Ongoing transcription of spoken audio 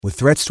With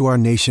threats to our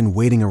nation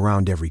waiting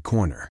around every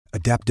corner,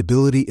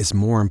 adaptability is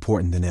more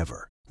important than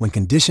ever. When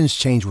conditions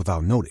change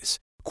without notice,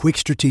 quick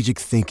strategic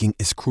thinking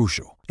is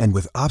crucial. And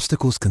with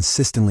obstacles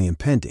consistently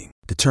impending,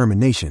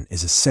 determination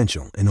is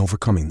essential in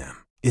overcoming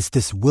them. It's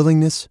this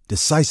willingness,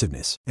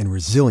 decisiveness, and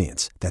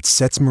resilience that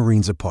sets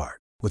Marines apart.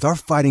 With our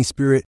fighting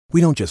spirit, we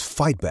don't just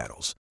fight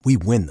battles, we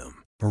win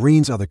them.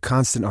 Marines are the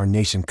constant our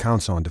nation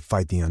counts on to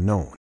fight the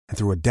unknown. And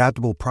through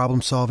adaptable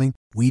problem solving,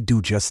 we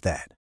do just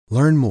that.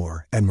 Learn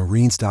more at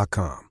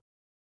marines.com.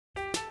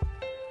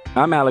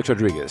 I'm Alex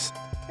Rodriguez.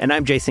 And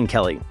I'm Jason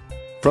Kelly.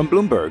 From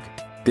Bloomberg,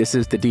 this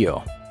is The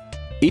Deal.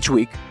 Each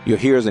week, you'll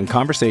hear us in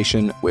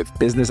conversation with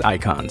business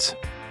icons.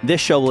 This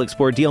show will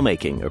explore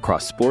deal-making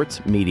across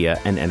sports, media,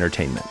 and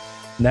entertainment.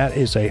 That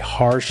is a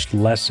harsh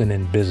lesson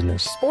in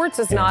business. Sports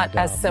is not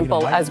as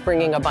simple as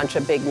bringing a bunch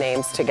of big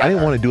names together. I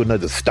didn't want to do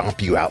another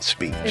stomp you out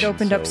speech. It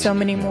opened up so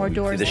many more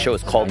doors. The show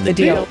is called The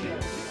Deal.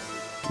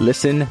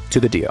 Listen to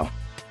The Deal.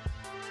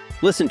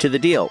 Listen to The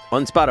Deal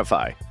on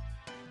Spotify.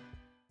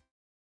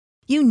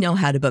 You know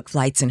how to book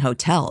flights and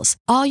hotels.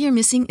 All you're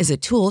missing is a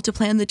tool to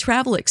plan the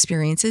travel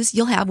experiences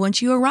you'll have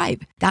once you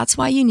arrive. That's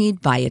why you need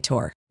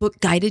Viator. Book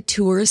guided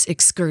tours,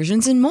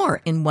 excursions, and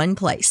more in one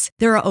place.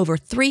 There are over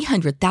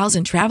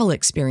 300,000 travel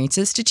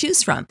experiences to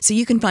choose from, so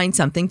you can find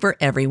something for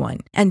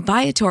everyone. And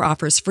Viator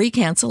offers free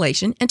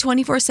cancellation and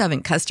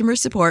 24/7 customer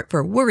support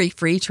for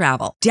worry-free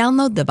travel.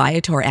 Download the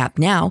Viator app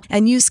now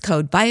and use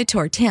code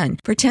Viator10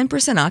 for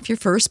 10% off your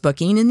first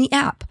booking in the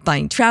app.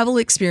 Find travel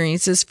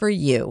experiences for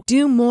you.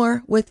 Do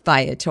more with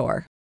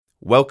Viator.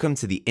 Welcome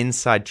to the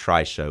Inside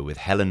Try Show with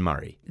Helen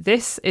Murray.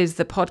 This is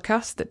the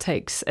podcast that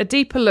takes a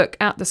deeper look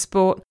at the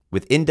sport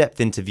with in-depth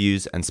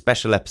interviews and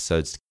special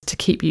episodes to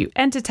keep you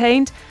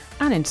entertained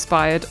and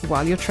inspired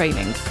while you're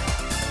training.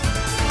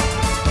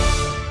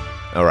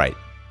 All right,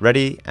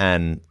 ready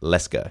and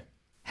let's go.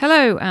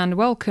 Hello and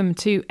welcome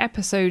to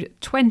episode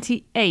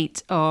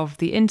 28 of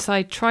the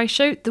Inside Try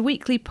Show, the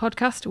weekly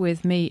podcast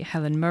with me,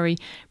 Helen Murray,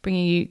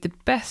 bringing you the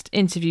best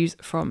interviews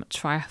from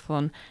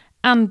triathlon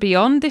and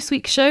beyond. This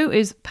week's show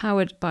is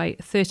powered by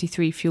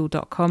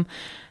 33fuel.com,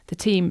 the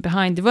team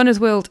behind the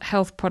Runner's World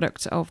Health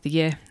Product of the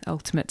Year,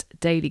 Ultimate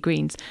Daily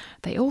Greens.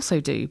 They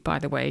also do, by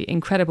the way,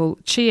 incredible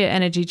chia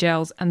energy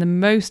gels and the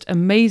most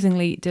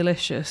amazingly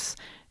delicious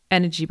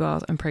energy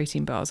bars and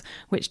protein bars,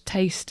 which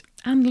taste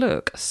and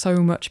look so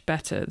much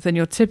better than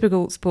your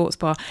typical sports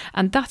bar.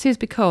 And that is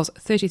because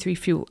 33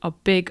 Fuel are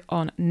big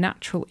on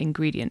natural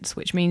ingredients,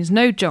 which means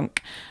no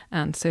junk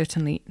and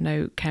certainly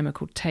no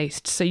chemical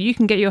taste. So you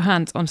can get your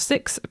hands on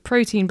 6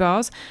 protein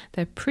bars,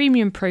 their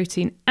premium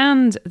protein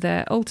and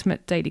their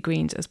ultimate daily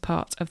greens as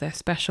part of their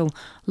special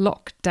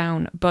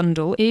lockdown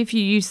bundle. If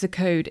you use the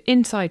code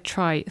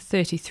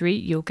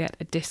INSIDETRY33, you'll get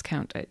a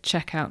discount at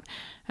checkout.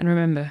 And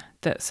remember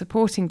that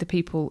supporting the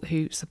people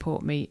who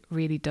support me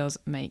really does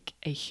make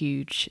a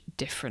huge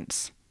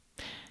difference.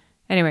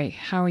 Anyway,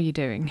 how are you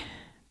doing?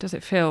 Does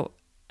it feel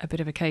a bit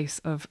of a case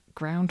of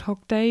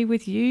Groundhog Day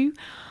with you?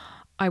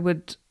 I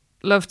would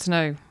love to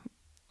know,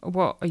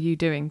 what are you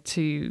doing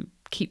to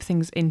keep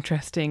things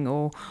interesting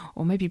or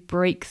maybe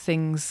break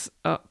things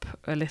up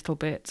a little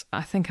bit?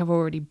 I think I've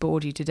already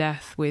bored you to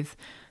death with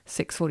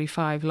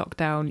 6:45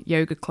 lockdown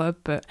yoga club,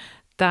 but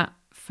that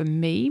for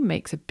me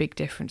makes a big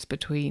difference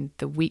between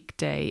the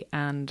weekday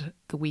and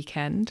the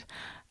weekend.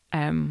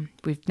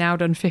 We've now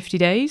done 50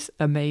 days.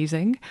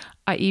 Amazing.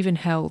 I even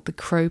held the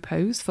crow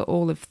pose for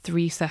all of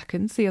 3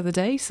 seconds the other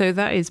day. So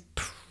that is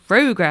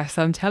progress,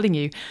 I'm telling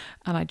you.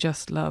 And I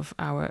just love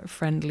our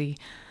friendly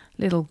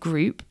little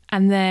group.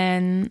 And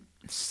then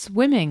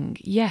swimming.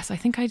 Yes, I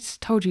think I just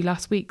told you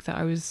last week that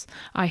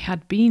I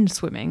had been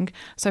swimming.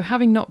 So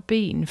having not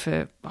been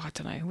for, I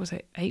don't know, was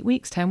it 8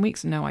 weeks, 10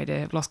 weeks? No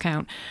idea. I've lost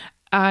count.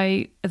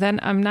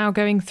 I'm now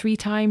going 3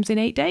 times in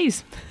 8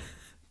 days.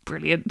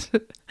 Brilliant.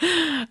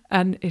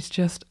 And it's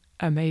just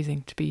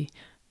amazing to be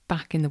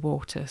back in the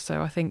water.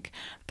 So I think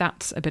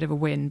that's a bit of a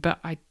win. But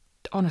I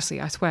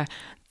swear,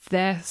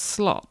 their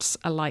slots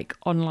are like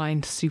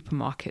online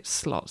supermarket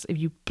slots. If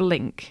you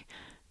blink,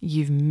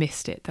 you've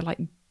missed it. They're like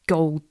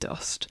gold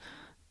dust.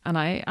 And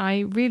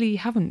I really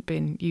haven't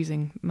been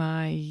using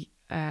my,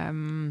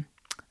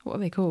 what are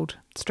they called?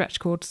 Stretch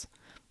cords?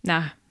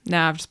 Nah,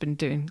 I've just been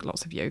doing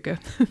lots of yoga.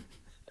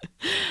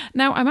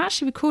 Now, I'm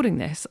actually recording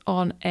this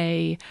on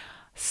a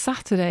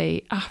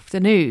Saturday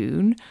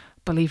afternoon,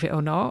 believe it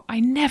or not.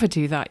 I never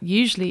do that.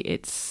 Usually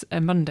it's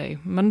a Monday.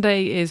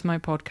 Monday is my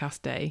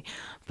podcast day,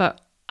 but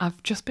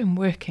I've just been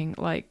working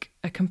like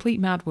a complete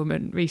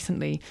madwoman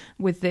recently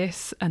with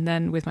this and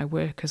then with my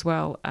work as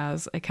well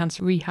as a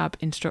cancer rehab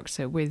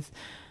instructor with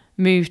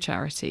Move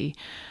Charity.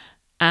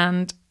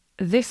 And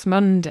this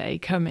Monday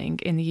coming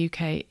in the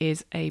UK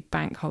is a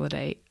bank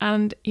holiday.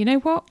 And you know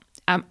what?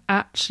 I'm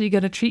actually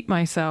going to treat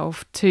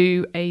myself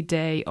to a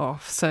day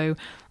off. So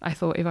I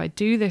thought if I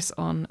do this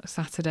on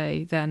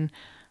Saturday, then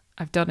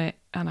I've done it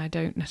and I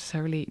don't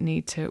necessarily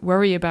need to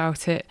worry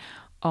about it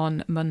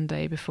on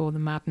Monday before the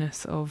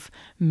madness of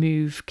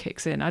move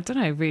kicks in. I don't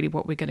know really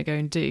what we're going to go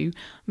and do.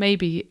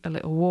 Maybe a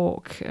little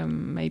walk,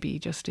 maybe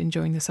just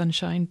enjoying the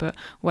sunshine, but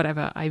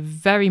whatever. I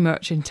very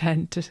much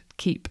intend to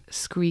keep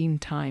screen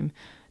time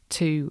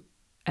to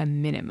a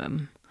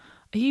minimum.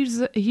 Are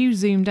you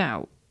zoomed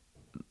out?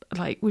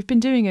 Like, we've been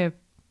doing a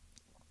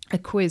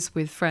quiz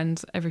with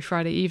friends every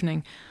Friday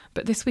evening,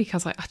 but this week I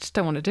was like, I just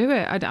don't want to do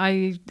it.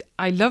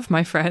 I love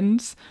my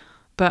friends,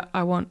 but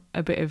I want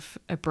a bit of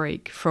a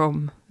break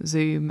from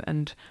Zoom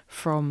and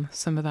from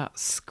some of that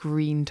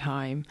screen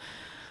time.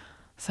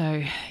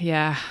 So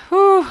yeah,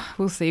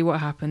 we'll see what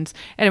happens.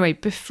 Anyway,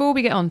 before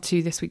we get on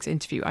to this week's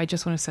interview, I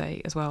just want to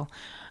say as well,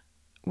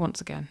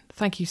 once again,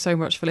 thank you so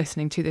much for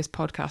listening to this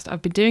podcast.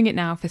 I've been doing it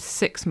now for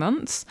 6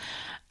 months.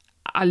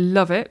 I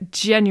love it,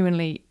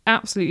 genuinely,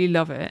 absolutely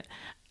love it.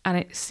 And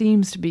it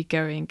seems to be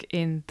going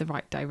in the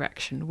right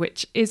direction,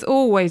 which is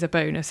always a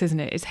bonus,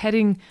 isn't it? It's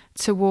heading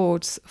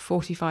towards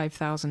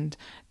 45,000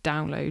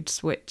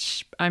 downloads,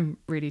 which I'm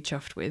really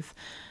chuffed with.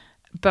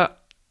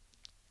 But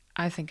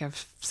I think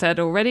I've said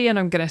already, and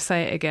I'm going to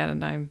say it again,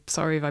 and I'm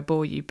sorry if I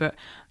bore you, but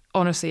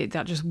honestly,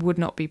 that just would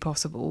not be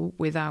possible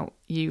without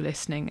you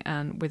listening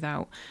and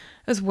without,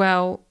 as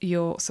well,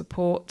 your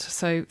support.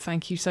 So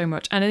thank you so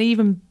much. And an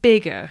even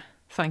bigger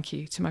thank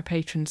you to my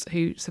patrons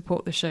who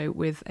support the show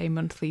with a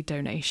monthly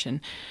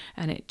donation.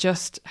 And it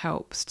just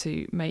helps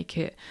to make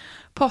it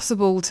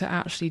possible to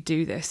actually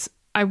do this.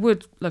 I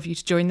would love you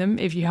to join them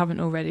if you haven't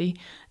already.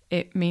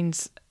 It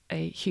means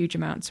a huge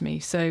amount to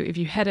me. So if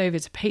you head over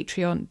to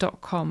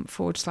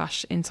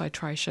patreon.com/Inside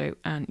Try Show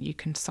and you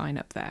can sign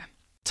up there.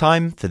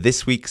 Time for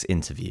this week's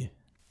interview.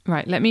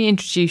 Right, let me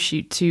introduce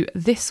you to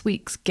this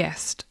week's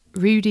guest,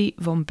 Rudy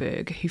von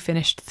Berg, who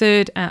finished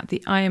third at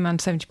the Ironman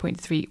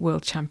 70.3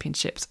 World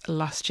Championships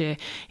last year.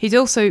 He's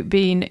also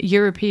been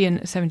European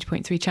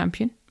 70.3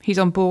 champion. He's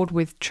on board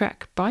with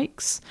Trek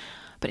bikes,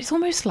 but it's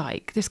almost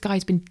like this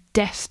guy's been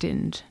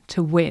destined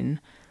to win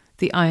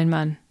the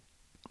Ironman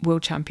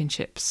World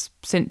Championships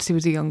since he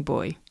was a young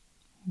boy.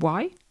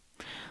 Why?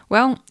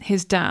 Well,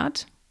 his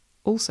dad,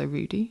 also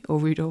Rudy, or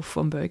Rudolf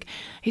von Berg,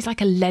 he's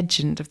like a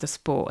legend of the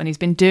sport, and he's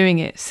been doing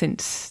it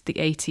since the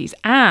 80s,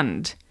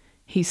 and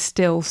he's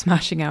still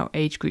smashing out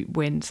age group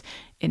wins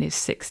in his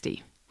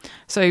 60s.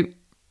 So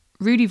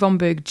Rudy von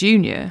Berg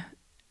Jr.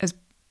 has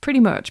pretty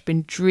much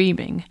been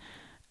dreaming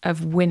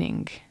of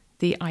winning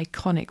the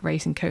iconic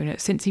race in Kona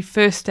since he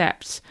first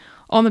stepped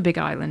on the Big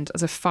Island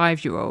as a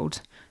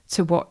 5-year-old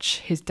to watch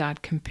his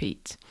dad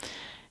compete.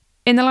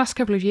 In the last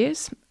couple of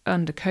years,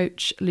 under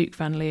coach Luc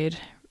van Leerd,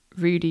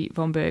 Rudy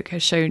von Berg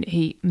has shown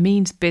he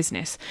means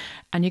business,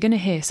 and you're going to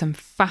hear some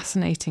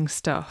fascinating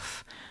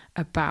stuff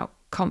about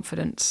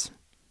confidence,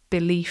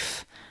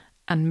 belief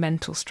and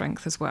mental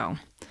strength as well.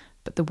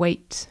 But the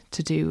wait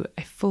to do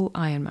a full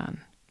Ironman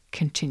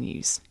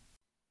continues.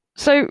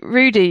 So,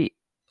 Rudy,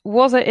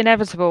 was it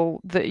inevitable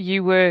that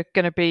you were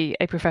going to be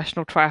a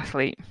professional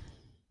triathlete?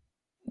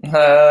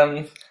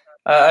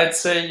 I'd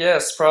say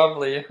yes,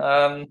 probably.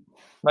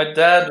 My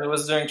dad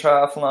was doing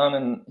triathlon,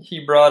 and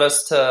he brought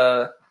us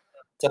to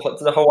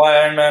the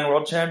Hawaii Ironman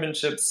World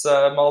Championships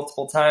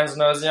multiple times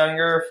when I was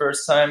younger.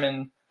 First time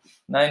in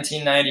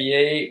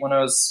 1998 when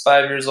I was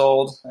 5 years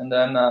old, and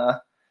then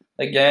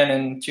again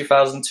in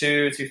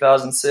 2002,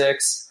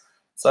 2006.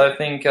 So I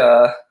think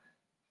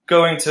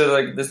going to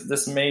like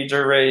this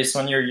major race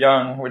when you're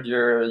young with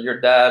your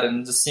dad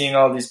and just seeing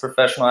all these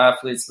professional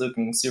athletes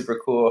looking super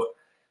cool,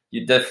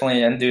 you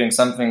definitely, and doing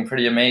something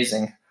pretty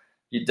amazing,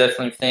 you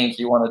definitely think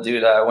you want to do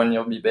that when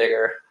you'll be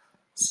bigger.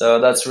 So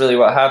that's really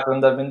what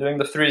happened. I've been doing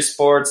the 3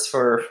 sports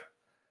for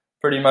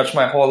pretty much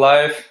my whole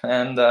life,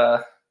 and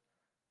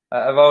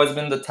I've always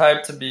been the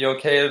type to be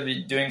okay to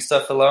be doing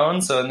stuff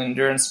alone. So an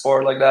endurance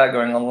sport like that,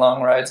 going on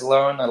long rides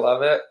alone, I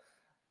love it.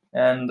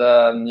 And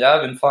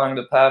I've been following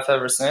the path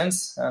ever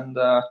since, and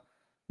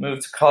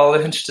moved to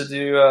college to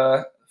do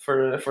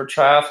for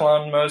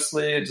triathlon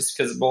mostly, just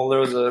because Boulder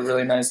was a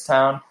really nice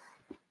town.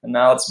 And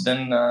now it's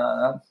been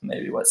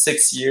maybe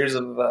 6 years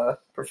of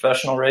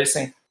professional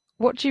racing.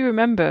 What do you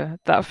remember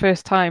that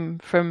first time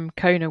from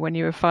Kona when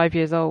you were 5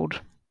 years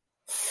old?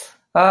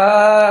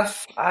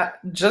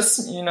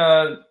 Just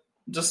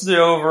the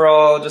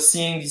overall, just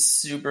seeing these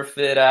super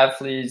fit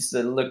athletes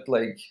that looked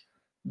like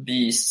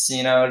beasts,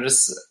 you're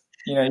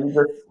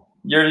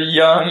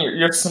young,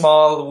 you're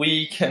small,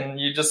 weak, and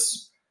you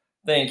just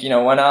think,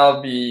 when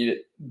I'll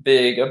be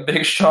big, a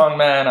big, strong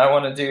man, I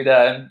want to do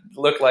that and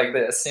look like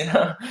this,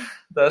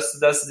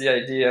 That's the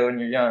idea when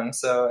you're young.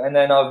 So, and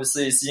then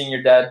obviously seeing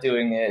your dad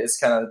doing it is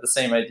kind of the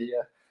same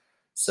idea.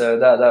 So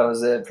that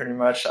was it pretty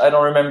much. I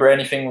don't remember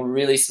anything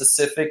really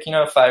specific,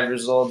 5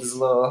 years old is a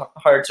little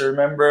hard to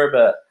remember,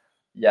 but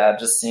yeah,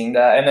 just seeing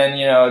that. And then,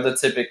 the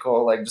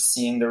typical, like just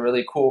seeing the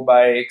really cool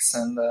bikes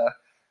and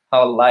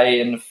how light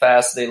and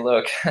fast they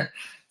look.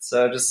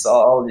 So just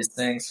all these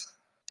things.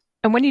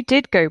 And when you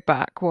did go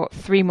back,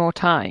 3 more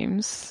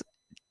times,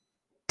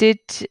 did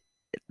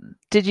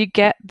you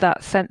get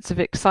that sense of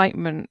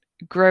excitement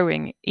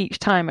growing each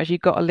time as you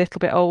got a little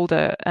bit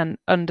older and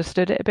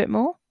understood it a bit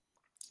more?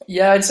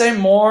 Yeah, I'd say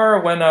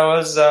more when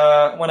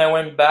I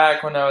went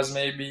back when I was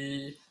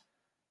maybe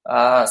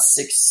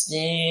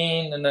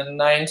 16 and then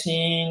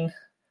 19.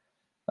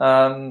 When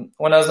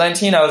I was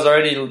 19,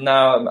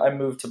 I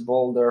moved to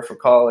Boulder for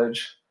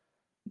college.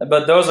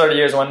 But those are the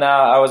years when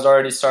now I was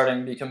already starting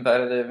to be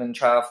competitive in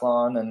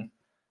triathlon, and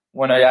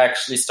when I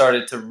actually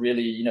started to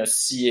really,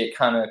 see it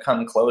kind of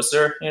come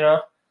closer,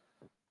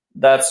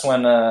 that's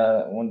when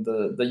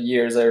the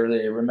years I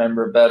really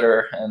remember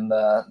better, and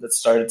that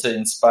started to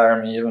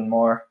inspire me even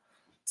more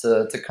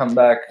to come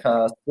back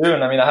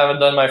soon. I mean, I haven't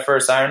done my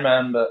first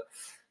Ironman, but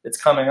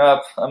it's coming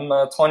up. I'm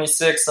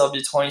 26. I'll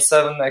be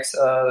 27 next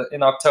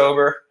in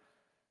October.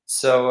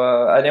 So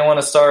I didn't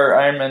want to start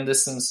Ironman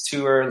distance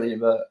too early,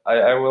 but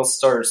I will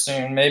start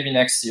soon. Maybe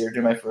next year,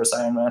 do my first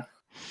Ironman.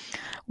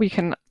 We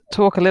can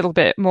talk a little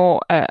bit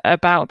more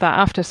about that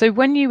after. So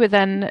when you were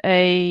then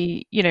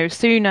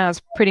soon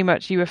as pretty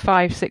much you were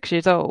 5-6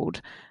 years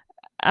old,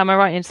 am I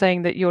right in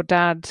saying that your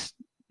dad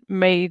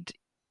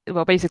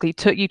basically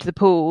took you to the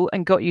pool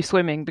and got you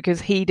swimming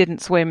because he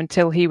didn't swim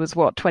until he was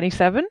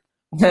 27?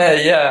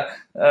 Yeah.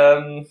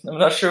 I'm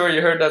not sure where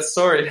you heard that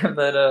story,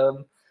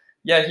 but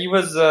yeah,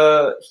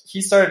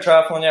 he started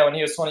triathlon, when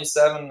he was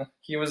 27.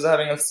 He was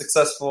having a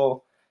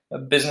successful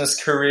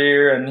business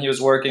career, and he was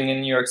working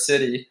in New York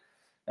City.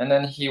 And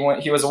then he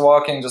was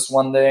walking just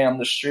one day on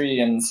the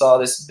street and saw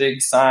this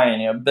big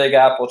sign, Big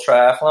Apple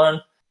Triathlon.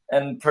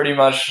 And pretty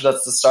much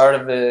that's the start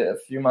of it. A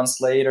few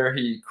months later,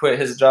 he quit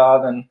his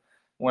job and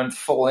went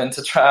full into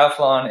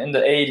triathlon in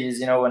the 80s,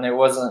 when it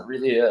wasn't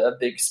really a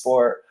big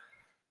sport.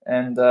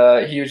 And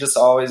he just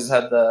always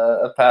had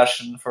a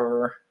passion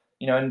for,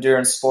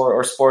 endurance sport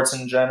or sports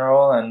in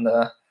general,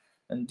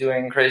 and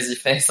doing crazy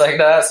things like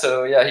that.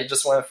 So yeah, he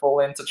just went full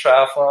into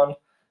triathlon,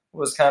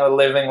 was kind of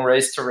living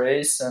race to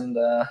race, and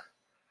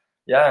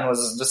and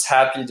was just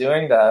happy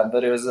doing that.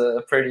 But it was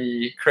a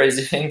pretty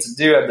crazy thing to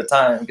do at the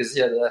time because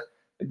he had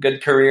a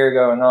good career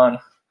going on.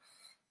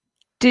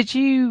 Did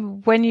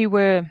you, when you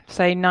were,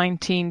 say,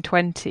 19,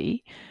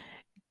 20,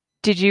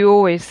 did you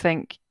always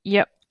think,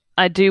 yep,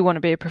 I do want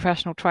to be a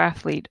professional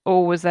triathlete?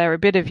 Or was there a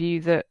bit of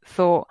you that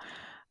thought,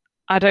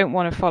 I don't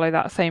want to follow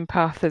that same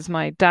path as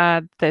my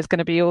dad. There's going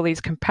to be all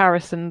these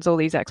comparisons, all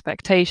these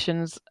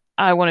expectations.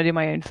 I want to do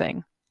my own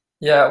thing.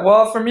 Yeah,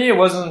 well, for me, it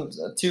wasn't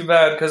too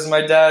bad because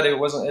my dad,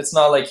 it's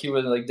not like he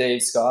was like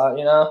Dave Scott,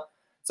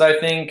 So I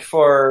think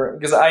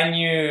because I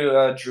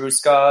knew Drew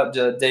Scott,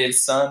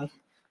 Dave's son,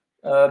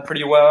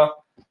 pretty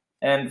well.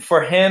 And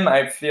for him,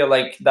 I feel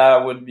like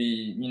that would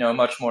be,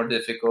 much more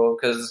difficult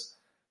because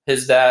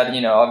his dad,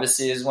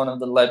 obviously is one of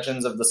the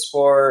legends of the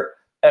sport.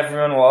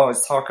 Everyone will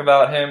always talk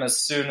about him as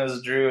soon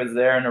as Drew is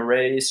there in a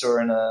race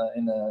or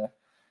in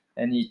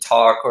any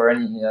talk or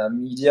any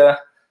media.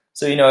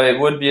 So, it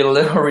would be a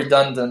little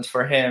redundant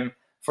for him.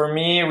 For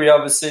me, we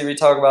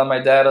talk about my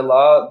dad a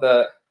lot,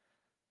 but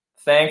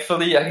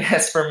thankfully, I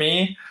guess for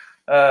me,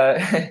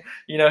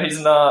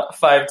 he's not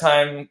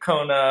 5-time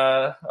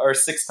Kona or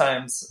 6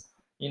 times,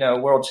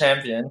 world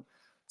champion.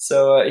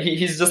 So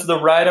he's just the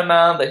right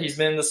amount that he's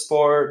been in the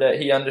sport, that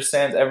he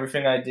understands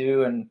everything I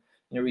do, and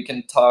we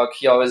can talk.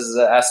 He always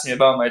asks me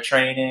about my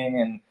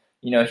training,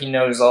 and he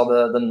knows all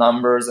the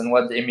numbers and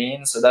what they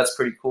mean. So that's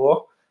pretty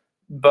cool.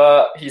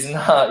 But he's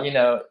not,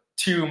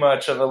 too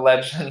much of a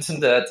legend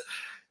that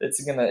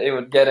it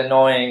would get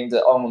annoying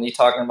to only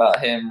talking about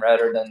him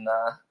rather than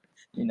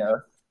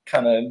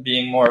kind of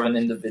being more of an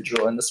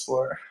individual in the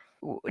sport.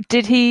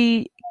 Did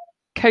he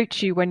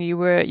coach you when you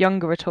were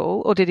younger at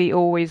all, or did he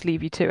always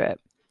leave you to it?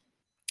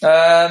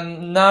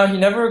 No, he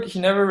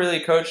never really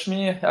coached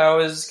me. I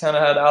always kind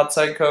of had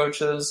outside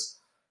coaches,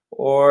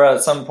 or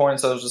at some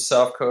points I was just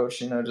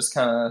self-coached, just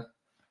kind of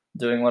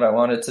doing what I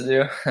wanted to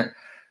do.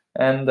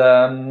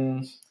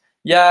 And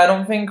yeah, I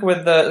don't think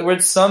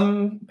with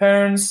some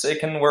parents it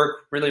can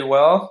work really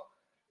well,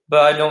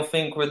 but I don't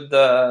think with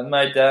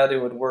my dad it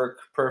would work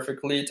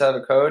perfectly to have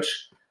a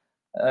coach.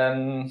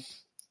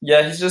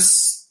 Yeah, he's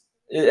just,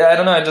 I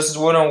don't know, it just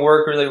wouldn't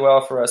work really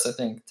well for us, I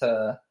think,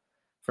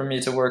 for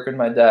me to work with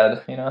my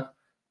dad,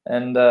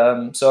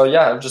 And so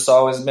yeah, I've just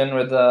always been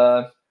with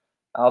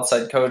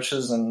outside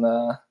coaches, and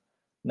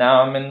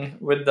now I'm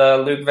with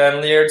Luke Van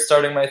Leert,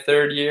 starting my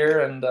 3rd year,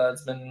 and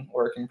it's been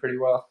working pretty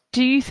well.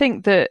 Do you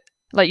think that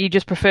you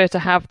just prefer to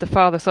have the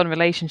father-son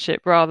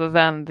relationship rather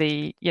than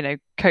the,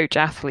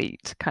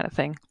 coach-athlete kind of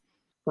thing?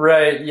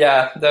 Right,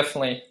 yeah,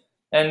 definitely.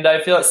 And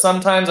I feel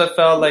sometimes I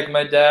felt like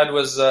my dad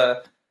was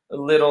a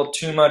little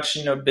too much,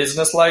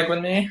 business-like with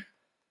me.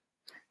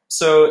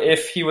 So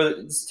if he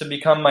was to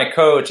become my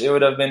coach, it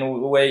would have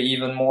been way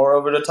even more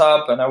over the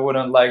top, and I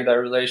wouldn't like that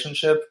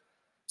relationship.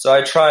 So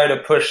I try to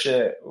push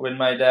it with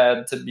my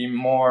dad to be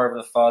more of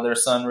a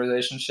father-son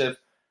relationship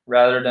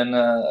rather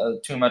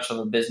than too much of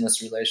a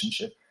business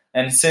relationship.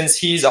 And since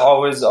he's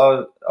always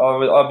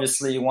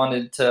obviously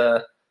wanted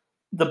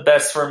the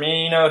best for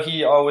me,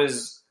 he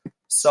always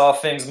saw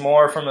things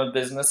more from a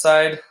business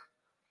side.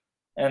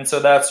 And so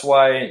that's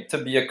why to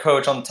be a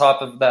coach on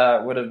top of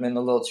that would have been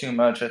a little too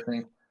much, I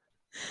think.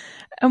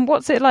 And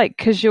what's it like?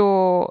 Because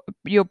your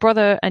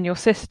brother and your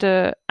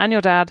sister and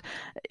your dad,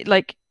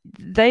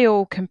 they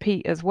all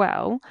compete as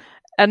well.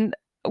 And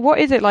what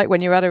is it like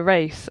when you're at a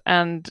race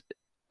and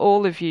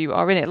all of you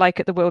are in it, like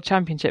at the World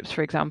Championships,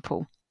 for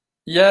example?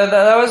 Yeah,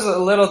 that was a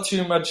little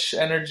too much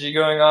energy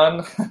going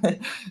on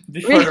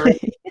before the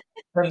race.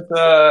 And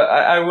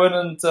I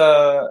wouldn't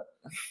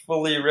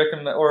fully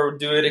recommend or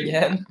do it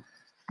again.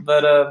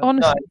 But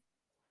honestly, no,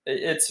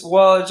 it's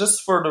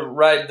just for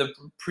the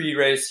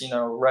pre-race,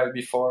 right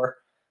before.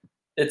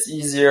 It's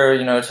easier,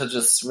 to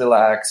just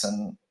relax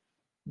and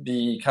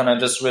be kind of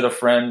just with a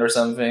friend or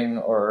something,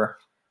 or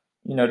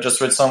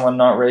just with someone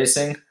not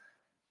racing.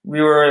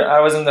 I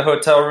was in the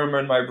hotel room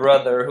with my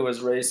brother who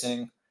was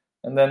racing,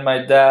 and then my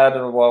dad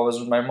was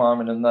with my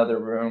mom in another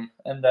room,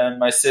 and then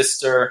my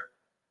sister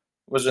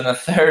was in a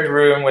third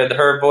room with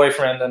her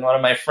boyfriend and one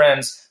of my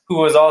friends who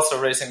was also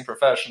racing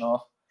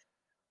professional.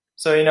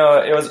 So,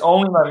 it was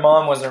only my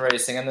mom wasn't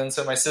racing, and then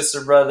so my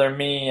sister, brother,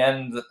 me,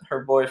 and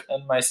her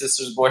boyfriend, my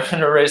sister's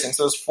boyfriend were racing.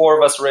 So it was four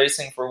of us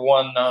racing for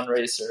one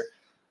non-racer.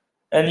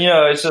 And,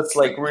 it's just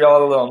like we're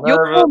all a little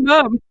nervous. Your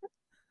mom.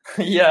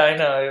 Yeah, I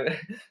know.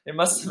 It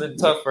must have been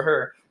tough for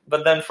her.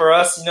 But then for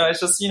us, it's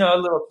just, a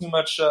little too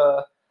much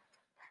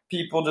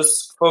people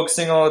just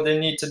focusing on what they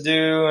need to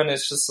do, and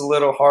it's just a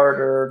little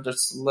harder,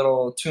 just a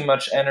little too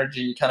much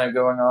energy kind of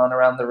going on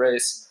around the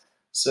race.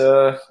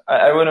 So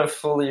I wouldn't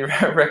fully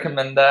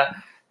recommend that,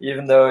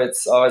 even though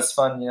it's always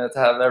fun, to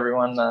have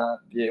everyone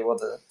be able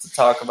to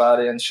talk about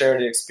it and share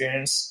the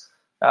experience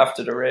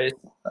after the race.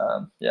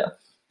 Yeah.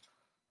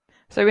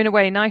 So in a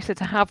way, nicer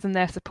to have them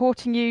there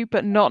supporting you,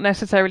 but not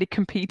necessarily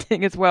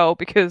competing as well,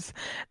 because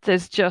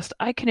there's just,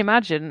 I can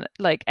imagine,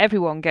 like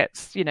everyone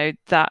gets,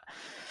 that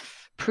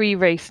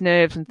pre-race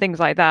nerves and things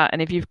like that. And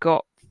if you've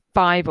got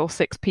 5 or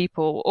 6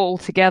 people all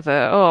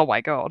together, oh my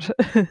God.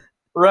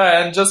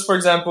 Right. And just for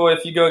example,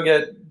 if you go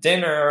get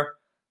dinner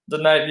the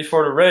night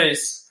before the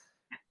race,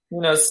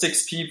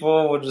 6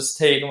 people will just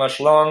take much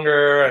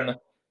longer, and,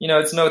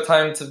 it's no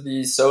time to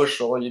be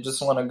social. You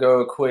just want to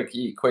go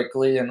eat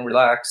quickly and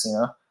relax,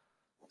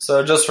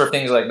 So just for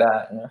things like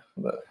that,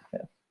 But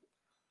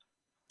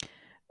yeah.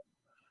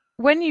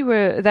 When you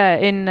were there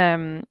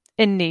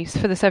in Nice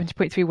for the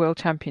 70.3 World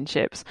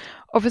Championships,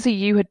 obviously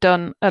you had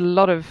done a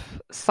lot of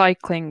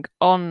cycling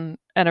on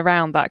and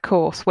around that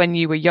course when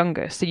you were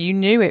younger, so you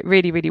knew it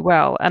really, really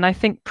well. And I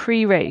think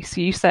pre-race,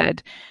 you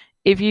said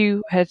if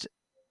you had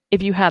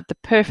the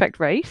perfect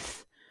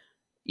race,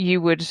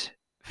 you would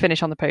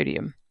finish on the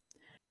podium.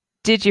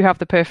 Did you have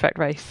the perfect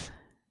race?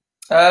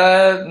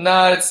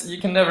 No, you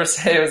can never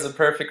say it was a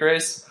perfect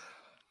race.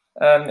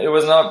 It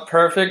was not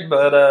perfect,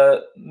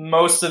 but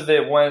most of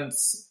it went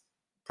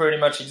pretty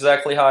much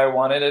exactly how I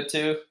wanted it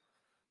to.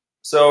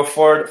 So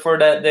for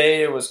that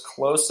day, it was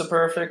close to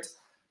perfect.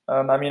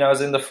 I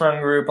was in the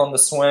front group on the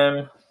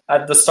swim.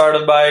 At the start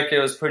of the bike, it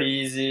was pretty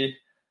easy.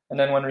 And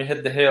then when we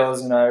hit the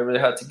hills, I really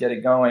had to get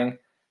it going.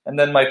 And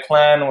then my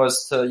plan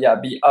was to,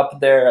 be up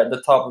there at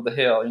the top of the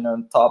hill,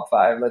 top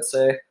 5, let's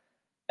say.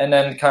 And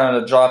then kind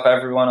of drop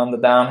everyone on the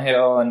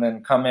downhill and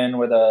then come in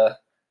with a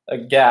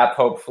gap,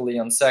 hopefully,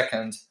 on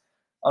second.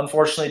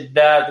 Unfortunately,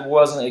 that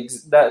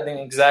didn't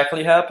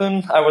exactly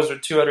happen. I was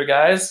with 2 other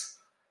guys.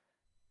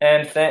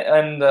 And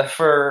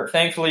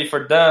thankfully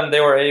for them,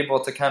 they were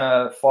able to kind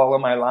of follow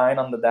my line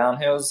on the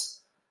downhills,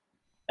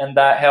 and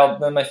that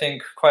helped them, I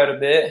think, quite a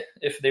bit.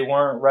 If they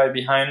weren't right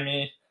behind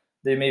me,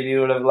 they maybe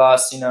would have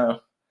lost, a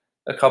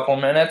couple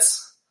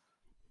minutes.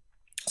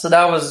 So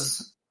that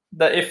was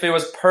that. If it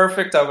was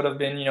perfect, I would have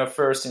been,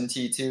 first in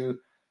T2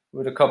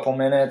 with a couple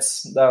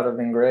minutes. That would have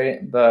been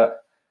great.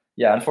 But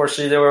yeah,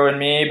 unfortunately, they were with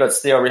me. But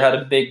still, we had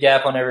a big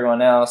gap on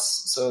everyone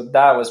else, so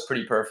that was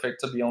pretty perfect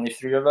to be only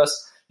 3 of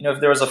us. If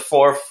there was a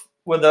fourth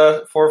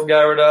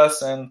guy with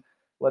us, and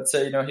let's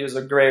say, he was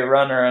a great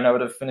runner and I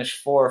would have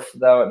finished 4th,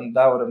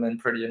 that would have been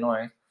pretty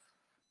annoying.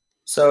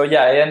 So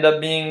yeah, it ended up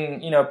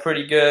being,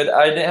 pretty good.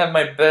 I didn't have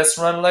my best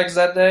run legs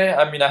that day.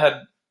 I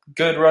had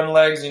good run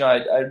legs.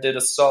 I did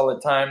a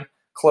solid time,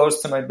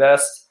 close to my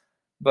best.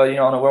 But,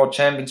 on a world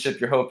championship,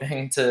 you're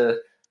hoping to,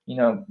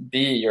 be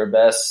your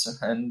best.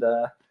 And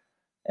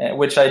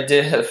which I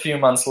did a few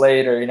months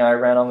later. I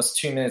ran almost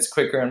 2 minutes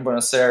quicker in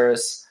Buenos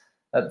Aires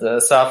at the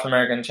South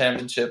American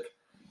Championship.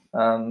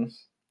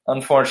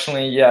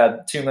 Unfortunately,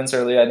 2 months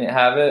early I didn't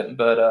have it,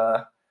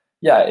 but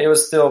it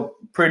was still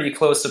pretty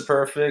close to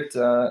perfect.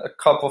 A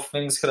couple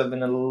things could have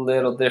been a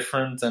little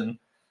different, and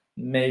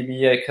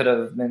maybe I could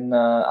have been.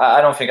 I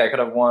don't think I could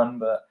have won,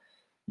 but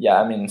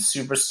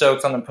super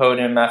stoked on the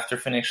podium after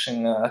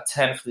finishing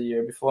 10th the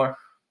year before.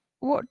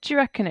 What do you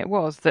reckon it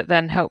was that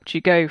then helped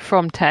you go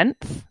from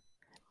 10th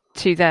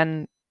to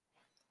then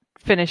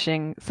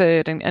finishing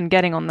 3rd and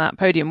getting on that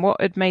podium? What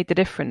had made the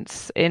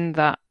difference in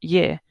that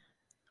year?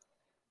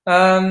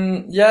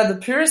 The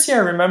purest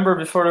year I remember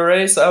before the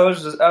race, I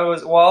was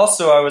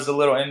a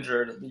little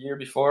injured the year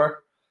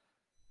before.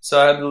 So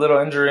I had a little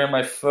injury on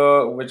my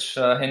foot, which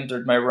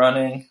hindered my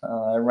running.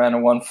 I ran a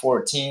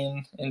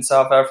 1:14 in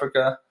South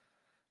Africa.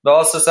 But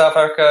also South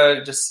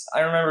Africa, I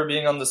remember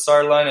being on the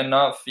start line and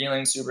not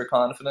feeling super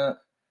confident.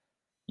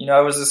 I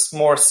was just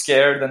more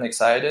scared than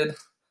excited.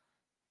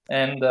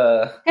 And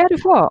scared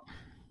of what?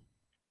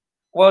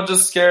 Well,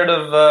 just scared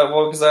of,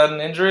 because I had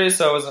an injury,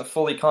 so I wasn't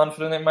fully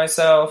confident in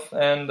myself,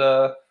 and,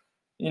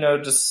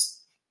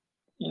 just,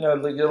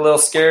 like a little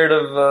scared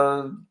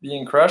of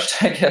being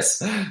crushed, I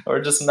guess, or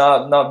just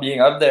not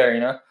being up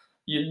there,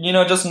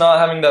 just not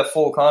having that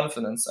full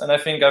confidence. And I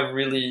think I've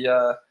really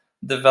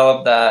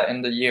developed that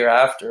in the year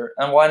after.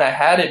 And when I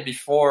had it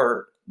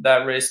before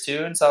that race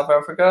too in South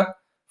Africa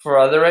for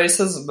other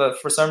races, but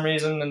for some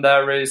reason in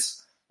that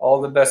race,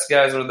 all the best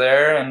guys were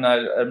there, and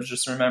I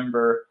just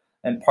remember,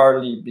 and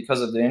partly because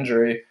of the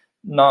injury,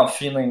 not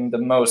feeling the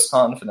most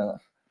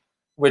confident,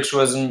 which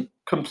was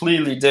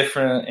completely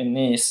different in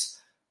Nice.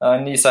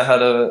 Nice, I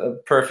had a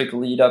perfect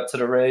lead up to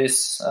the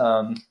race.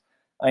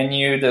 I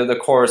knew the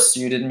course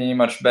suited me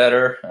much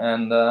better,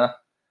 and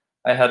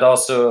I had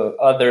also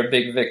other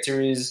big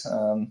victories,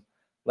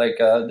 like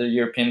the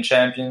European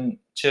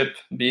Championship,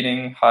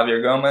 beating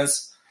Javier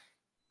Gomez.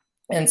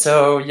 And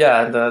so,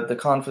 yeah, the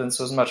confidence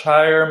was much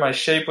higher. My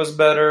shape was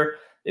better.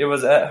 It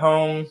was at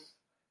home.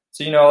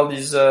 So, all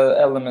these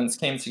elements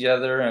came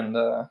together, and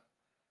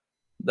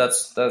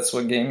that's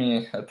what gave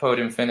me a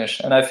podium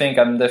finish. And I think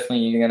I'm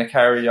definitely going to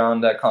carry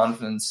on that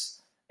confidence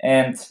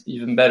and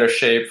even better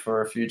shape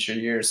for future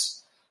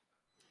years.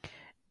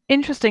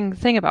 Interesting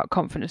thing about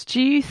confidence.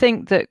 Do you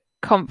think that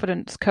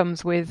confidence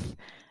comes with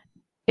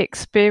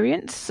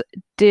experience?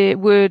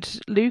 Would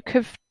Luke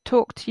have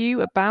talked to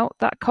you about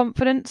that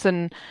confidence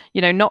and,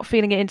 not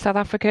feeling it in South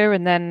Africa,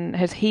 and then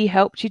has he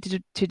helped you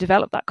to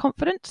develop that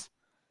confidence?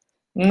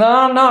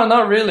 No,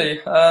 not really.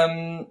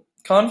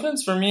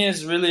 Confidence for me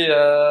is really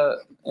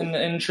an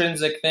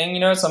intrinsic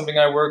thing, something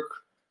I work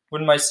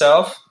with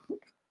myself.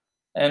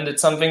 And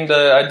it's something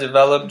that I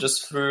developed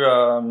just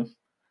through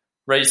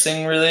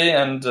racing, really,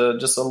 and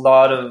just a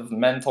lot of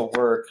mental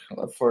work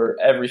for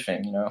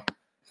everything,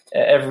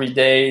 Every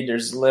day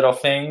there's little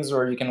things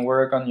where you can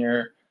work on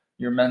your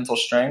mental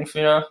strength,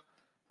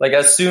 Like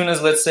as soon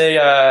as, let's say,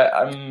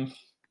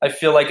 I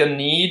feel like a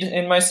need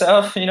in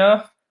myself,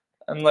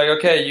 I'm like,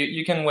 okay,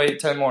 you can wait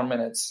 10 more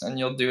minutes and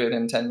you'll do it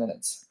in 10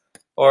 minutes.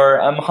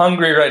 Or I'm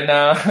hungry right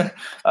now.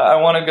 I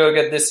want to go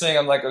get this thing.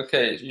 I'm like,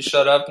 okay, you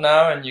shut up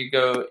now and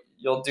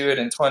you'll do it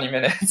in 20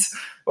 minutes.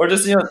 Or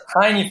just,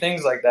 tiny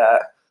things like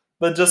that.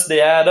 But just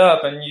they add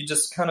up and you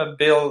just kind of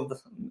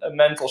build a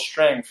mental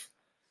strength.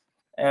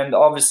 And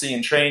obviously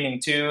in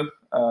training too,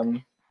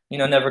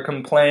 never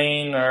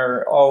complain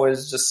or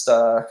always just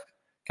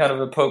kind of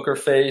a poker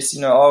face,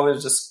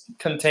 always just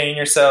contain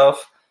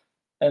yourself.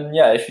 And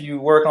yeah, if you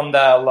work on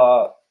that a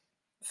lot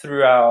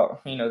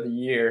throughout, the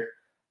year,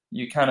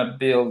 you kind of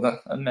build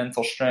a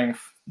mental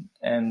strength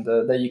and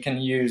that you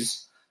can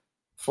use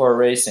for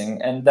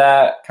racing. And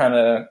that kind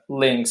of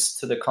links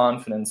to the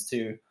confidence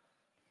too.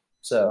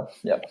 So,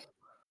 yeah.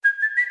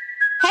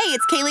 Hey,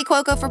 it's Kaylee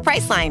Cuoco for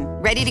Priceline.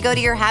 Ready to go to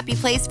your happy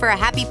place for a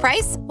happy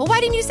price? Well, why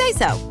didn't you say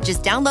so?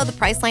 Just download the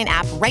Priceline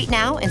app right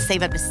now and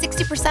save up to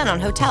 60% on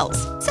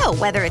hotels. So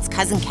whether it's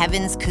Cousin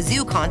Kevin's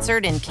Kazoo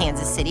Concert in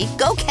Kansas City,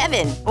 go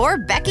Kevin, or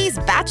Becky's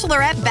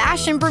Bachelorette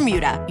Bash in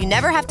Bermuda, you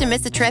never have to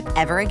miss a trip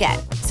ever again.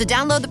 So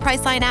download the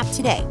Priceline app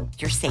today.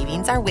 Your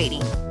savings are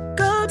waiting.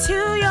 Go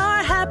to your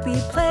happy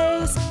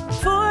place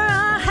for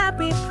a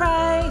happy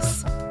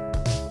price.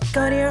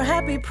 Go to your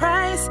happy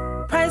price,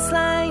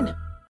 Priceline.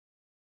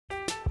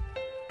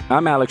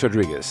 I'm Alex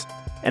Rodriguez.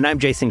 And I'm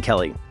Jason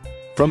Kelly.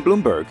 From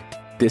Bloomberg,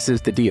 this is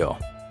The Deal.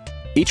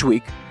 Each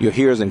week, you'll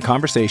hear us in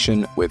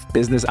conversation with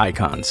business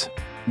icons.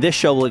 This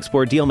show will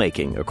explore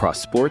deal-making across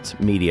sports,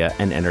 media,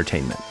 and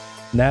entertainment.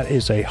 That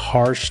is a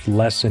harsh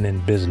lesson in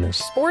business.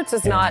 Sports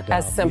is not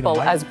as simple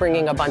as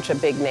bringing a bunch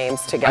of big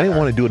names together. I didn't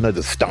want to do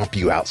another stomp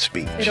you out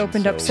speech. It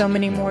opened up so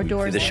many more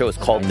doors. The show is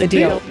called The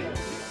Deal.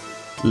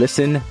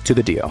 Listen to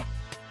The Deal.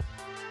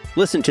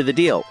 Listen to The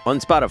Deal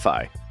on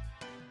Spotify.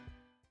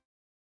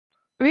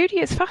 Rudy,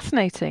 it's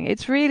fascinating.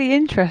 It's really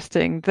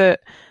interesting that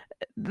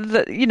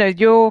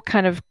your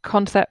kind of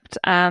concept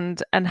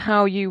and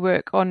how you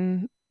work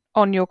on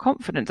your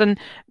confidence, and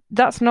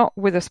that's not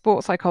with a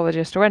sports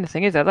psychologist or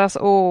anything, is it? That's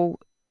all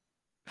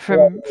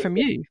from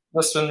you.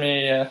 That's from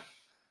me, yeah.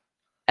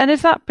 And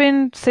has that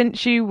been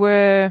since you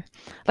were,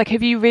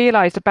 have you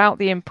realised about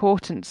the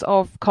importance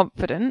of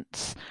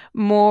confidence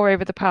more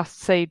over the past,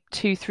 say,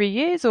 2-3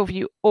 years, or have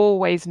you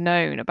always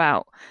known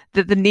about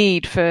the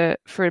need for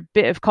a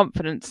bit of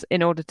confidence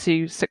in order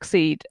to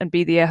succeed and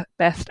be the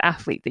best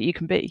athlete that you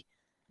can be?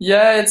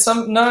 Yeah, it's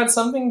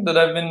something that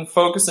I've been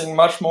focusing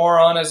much more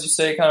on, as you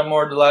say, kind of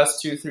more the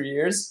last 2-3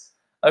 years.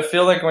 I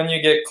feel like when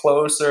you get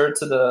closer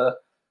to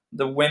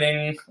the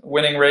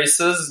winning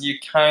races, you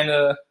kind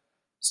of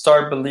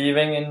start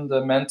believing in the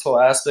mental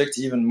aspect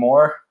even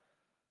more,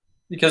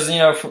 because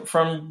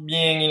from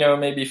being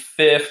maybe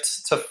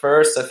 5th to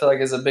 1st, I feel like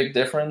is a big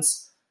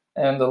difference,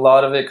 and a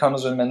lot of it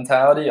comes with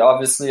mentality.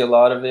 Obviously, a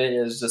lot of it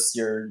is just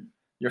your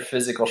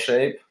physical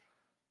shape,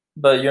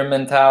 but your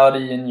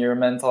mentality and your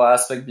mental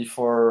aspect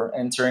before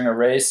entering a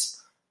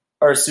race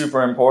are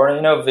super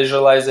important.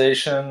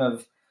 Visualization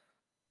of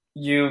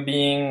you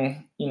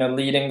being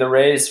leading the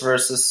race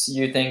versus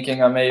you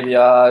thinking, oh, maybe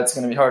it's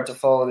going to be hard to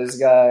follow this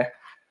guy.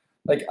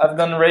 Like I've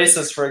done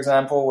races, for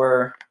example,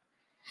 where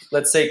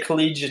let's say,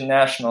 collegiate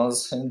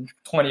nationals in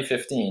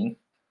 2015.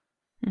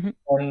 Mm-hmm.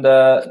 And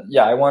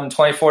I won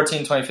 2014,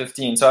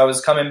 2015. So I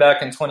was coming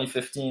back in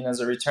 2015 as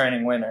a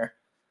returning winner.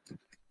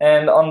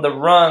 And on the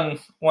run,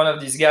 one of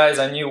these guys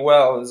I knew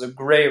well, was a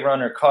great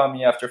runner, caught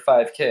me after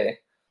 5K.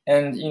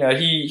 And,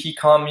 he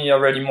caught me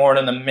already more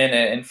than a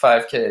minute in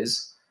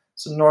 5Ks.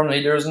 So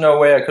normally there was no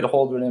way I could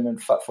hold with him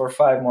for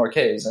 5 more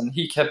Ks. And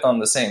he kept on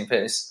the same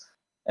pace.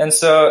 And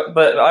so,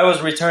 but I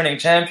was returning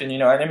champion,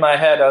 and in my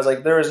head I was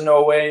like, there is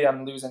no way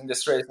I'm losing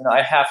this race.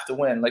 I have to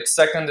win. Like,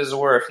 second is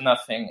worth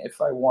nothing if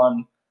I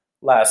won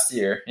last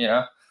year,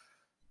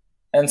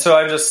 And so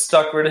I just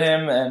stuck with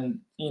him, and,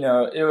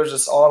 it was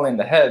just all in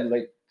the head.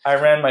 Like, I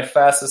ran my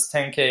fastest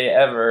 10K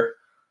ever,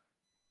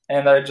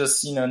 and I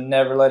just,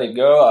 never let it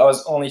go. I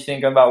was only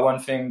thinking about one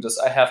thing, just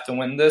I have to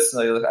win this.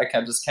 Like, I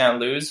can't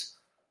lose.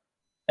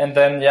 And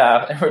then,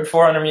 with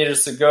 400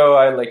 meters to go,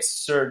 I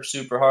surged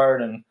super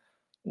hard and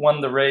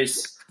won the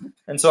race.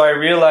 And so I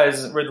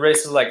realized with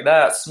races like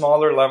that,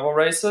 smaller level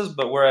races,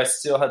 but where I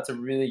still had to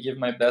really give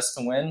my best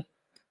to win,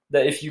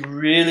 that if you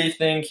really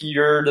think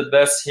you're the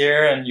best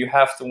here and you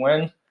have to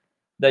win,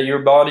 that your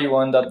body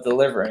will end up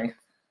delivering.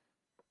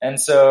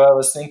 And so I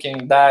was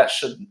thinking that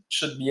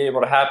should be able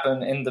to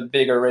happen in the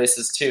bigger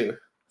races too.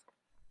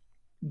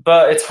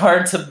 But it's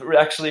hard to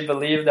actually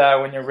believe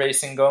that when you're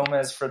racing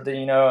Gomez,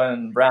 Frodeno,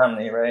 and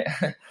Brownlee, right?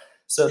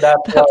 So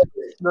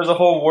there's a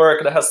whole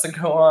work that has to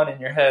go on in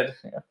your head.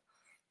 Yeah.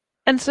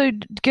 And so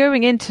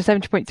going into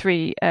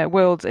 70.3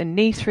 Worlds in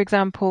Nice, for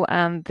example,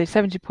 and the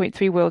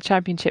 70.3 World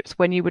Championships,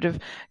 when you would have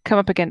come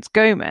up against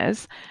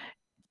Gomez,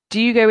 do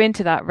you go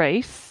into that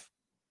race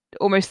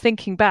almost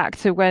thinking back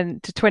to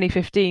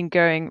 2015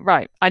 going,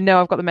 right, I know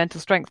I've got the mental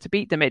strength to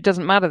beat them. It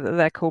doesn't matter that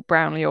they're called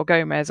Brownlee or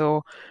Gomez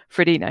or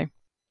Frodeno.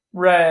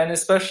 Right, and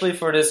especially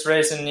for this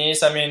race in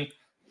Nice, I mean,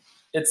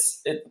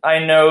 I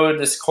know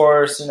this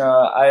course,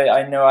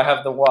 I know I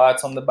have the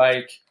watts on the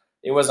bike.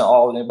 It wasn't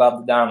all about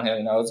the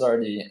downhill, I was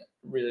already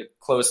really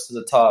close to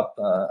the top,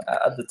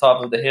 at the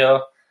top of the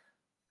hill.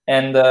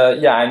 And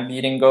I'm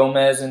beating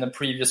Gomez in the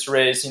previous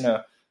race.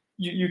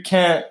 You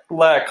can't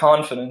lack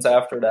confidence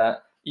after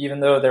that,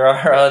 even though there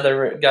are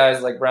other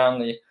guys like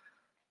Brownlee.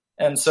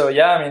 And so,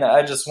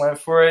 I just went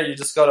for it. You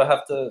just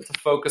have to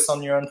focus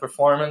on your own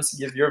performance,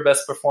 give your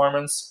best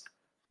performance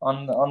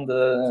on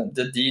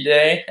the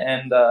D-Day,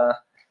 and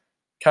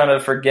kind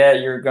of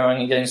forget you're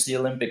going against the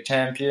Olympic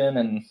champion.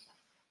 And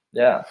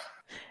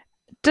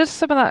does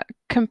some of that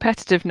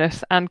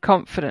competitiveness and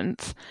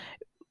confidence,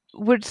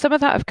 would some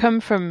of that have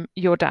come from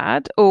your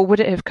dad, or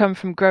would it have come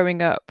from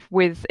growing up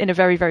in a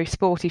very, very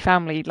sporty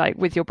family, like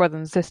with your brother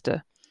and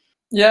sister?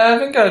 Yeah, I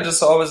think I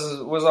just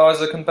was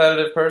always a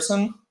competitive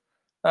person.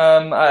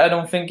 I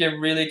don't think it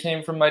really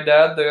came from my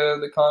dad,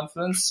 the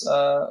confidence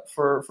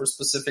for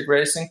specific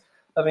racing.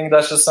 I think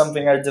that's just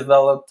something I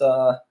developed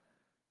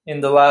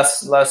in the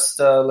last let's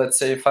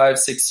say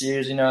 5-6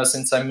 years,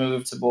 since I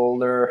moved to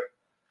Boulder.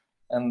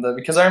 And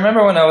because I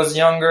remember when I was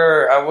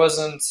younger, I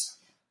wasn't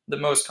the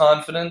most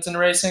confident in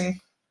racing,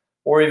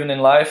 or even in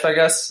life, I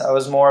guess. I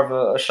was more of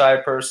a shy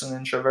person,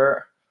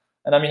 introvert.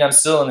 And I'm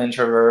still an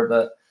introvert,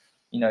 but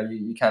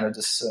you kind of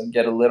just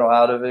get a little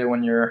out of it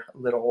when you're a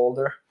little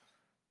older.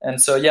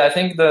 And so, I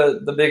think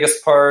the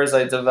biggest part is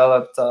I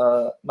developed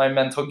my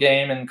mental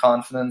game and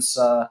confidence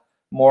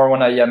more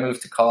when I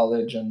moved to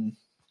college and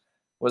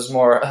was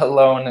more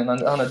alone and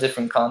on a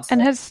different continent.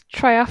 And has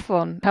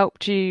triathlon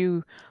helped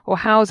you, or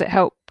how has it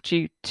helped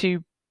you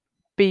to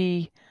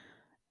be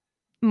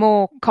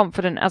more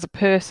confident as a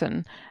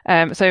person?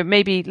 So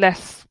maybe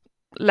less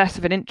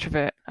of an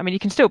introvert. You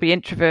can still be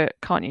introvert,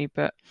 can't you?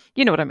 But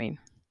you know what I mean.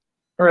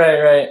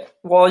 Right.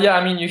 Well,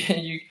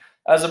 you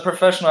as a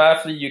professional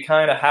athlete, you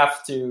kind of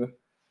have to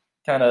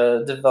kind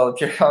of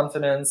develop your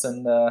confidence,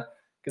 and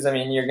because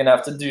you're gonna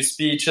have to do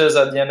speeches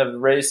at the end of the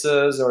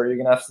races, or you're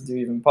gonna have to do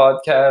even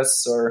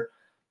podcasts, or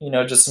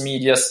just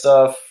media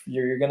stuff.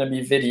 You're gonna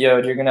be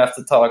videoed. You're gonna have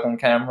to talk on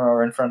camera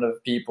or in front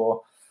of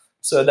people.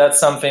 So that's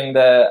something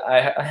that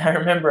I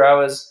remember I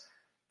was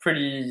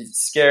pretty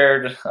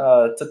scared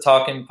to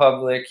talk in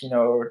public,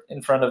 or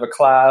in front of a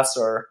class,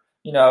 or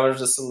I was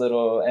just a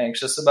little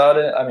anxious about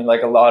it.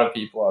 Like a lot of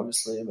people,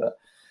 obviously, but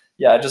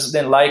I just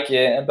didn't like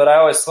it. But I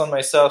always told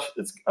myself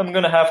I'm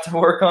gonna have to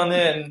work on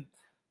it and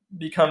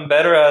become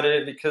better at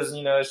it, because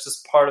it's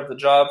just part of the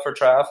job for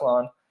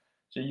triathlon.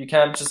 So you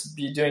can't just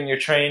be doing your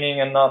training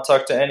and not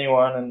talk to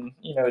anyone and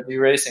do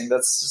racing.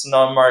 That's just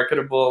not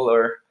marketable,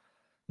 or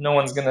no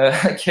one's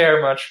gonna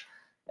care much.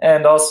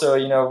 And also,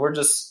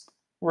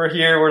 we're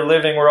here, we're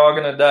living, we're all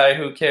gonna die.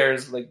 Who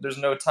cares? There's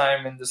no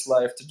time in this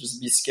life to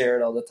just be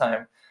scared all the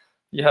time.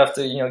 You have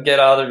to get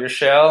out of your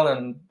shell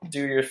and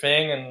do your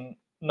thing and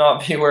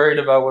not be worried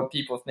about what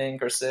people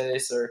think or say.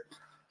 So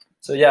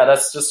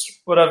that's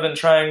just what I've been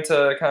trying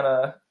to kind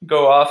of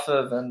go off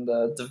of and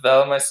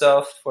develop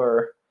myself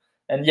for.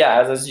 And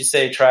as you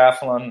say,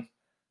 triathlon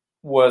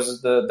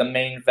was the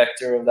main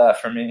vector of that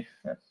for me.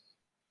 Yeah.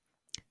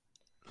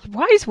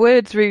 Wise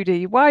words,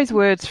 Rudy. Wise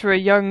words for a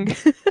young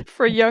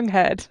for a young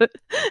head.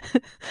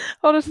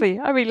 Honestly,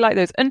 I really like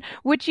those. And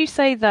would you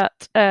say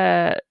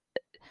that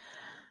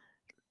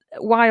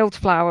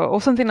Wildflower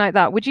or something like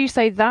that, would you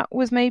say that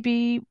was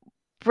maybe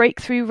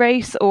breakthrough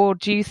race, or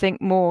do you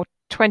think more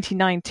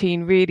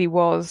 2019 really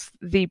was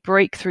the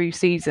breakthrough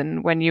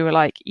season when you were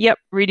like, yep,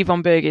 Rudy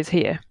von Berg is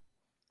here?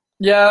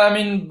 Yeah, I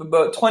mean,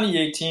 but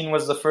 2018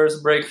 was the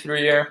first breakthrough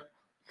year.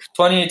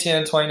 2018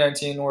 and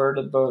 2019 were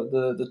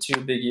the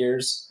two big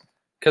years.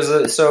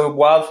 So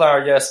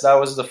Wildflower, yes, that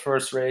was the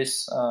first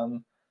race,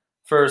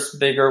 first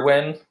bigger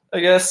win, I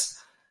guess.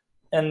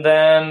 And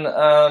then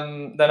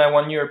I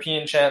won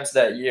European champs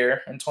that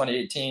year in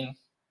 2018.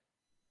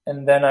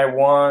 And then I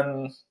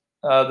won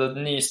the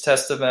Nice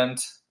test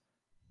event.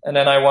 And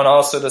then I won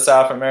also the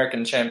South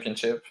American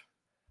Championship.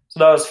 So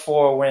that was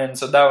 4 wins.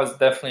 So that was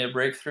definitely a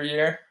breakthrough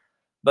year.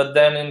 But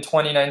then in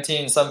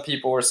 2019, some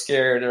people were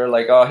scared. They were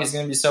like, oh, he's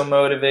going to be so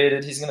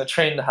motivated. He's going to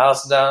train the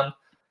house down,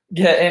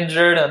 get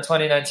injured, and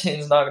 2019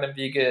 is not going to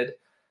be good.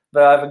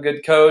 But I have a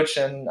good coach,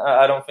 and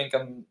I don't think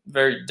I'm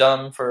very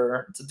dumb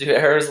to do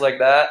errors like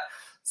that.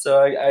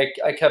 So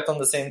I kept on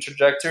the same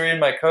trajectory.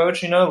 My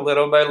coach,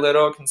 little by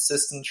little,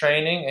 consistent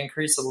training,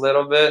 increase a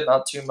little bit,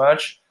 not too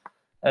much.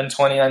 And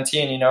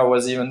 2019,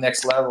 was even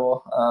next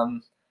level.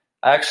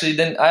 I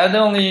had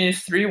only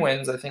 3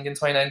 wins, I think, in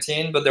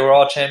 2019, but they were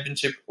all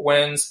championship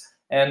wins.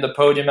 And the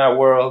podium at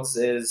Worlds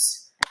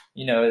is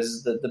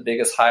the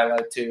biggest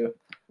highlight too.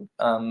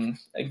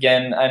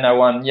 Again, and I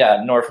won,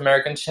 North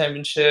American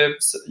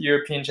Championships,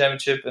 European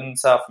Championship, and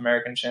South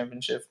American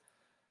Championship.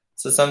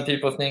 So some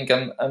people think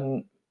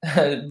I'm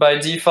by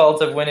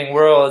default of winning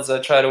Worlds, I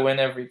try to win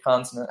every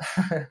continent.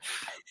 But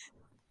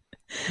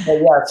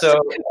yeah, so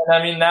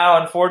I mean,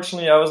 now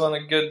unfortunately, I was on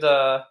a good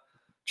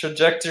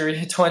trajectory.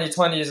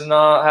 2020 is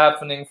not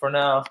happening for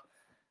now,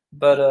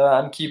 but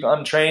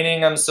I'm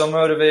training. I'm so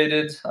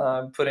motivated.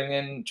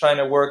 Trying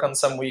to work on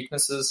some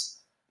weaknesses,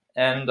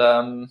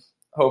 and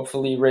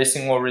hopefully,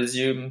 racing will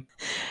resume.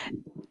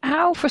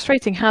 How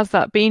frustrating has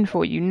that been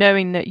for you,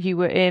 knowing that you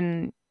were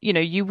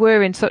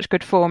in such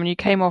good form and you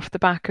came off the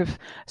back of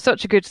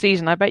such a good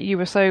season? I bet you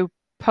were so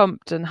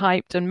pumped and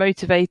hyped and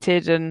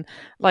motivated and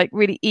like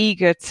really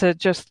eager to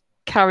just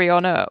carry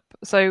on up.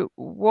 So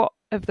what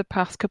have the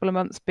past couple of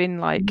months been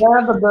like?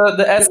 Yeah, but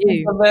the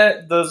essence of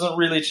it doesn't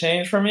really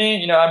change for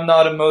me. I'm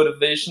not a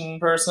motivation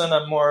person.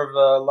 I'm more of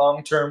a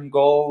long-term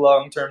goal,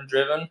 long-term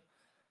driven.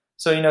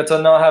 So,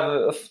 to not have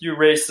a few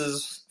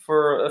races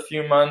for a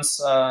few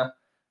months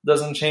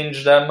doesn't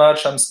change that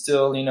much. I'm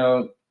still,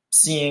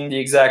 seeing the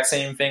exact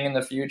same thing in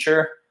the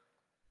future.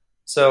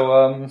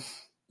 So,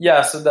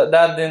 so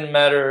that didn't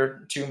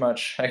matter too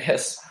much, I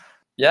guess.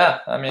 Yeah,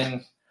 I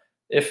mean,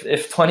 if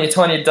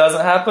 2020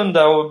 doesn't happen,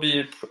 that would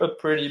be a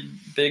pretty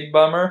big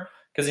bummer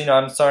because,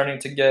 I'm starting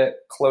to get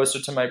closer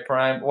to my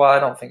prime. Well, I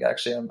don't think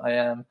actually I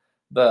am,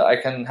 but I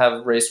can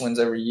have race wins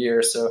every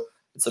year. So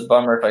it's a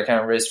bummer if I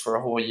can't race for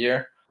a whole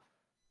year,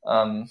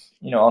 on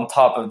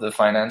top of the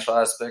financial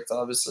aspect,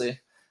 obviously.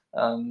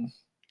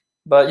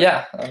 But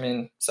yeah, I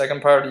mean,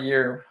 second part of the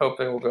year, hope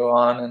it will go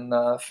on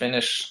and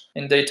finish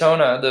in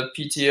Daytona, the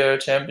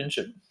PTO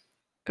championship.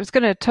 I was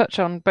going to touch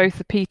on both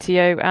the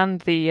PTO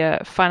and the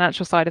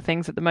financial side of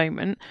things at the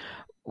moment.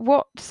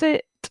 What's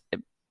it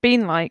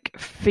been like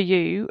for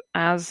you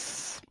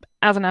as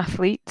an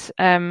athlete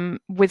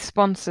with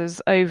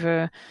sponsors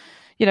over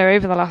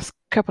the last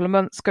couple of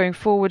months going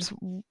forwards?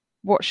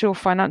 What's your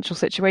financial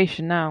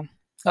situation now?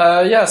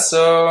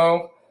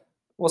 So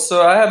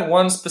I had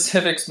one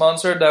specific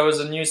sponsor that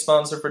was a new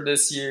sponsor for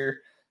this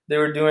year. They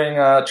were doing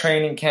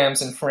training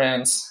camps in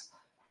France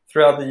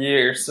throughout the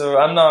year. So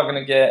I'm not going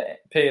to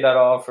get paid at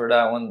all for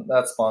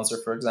that sponsor,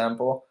 for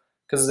example,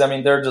 because, I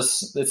mean,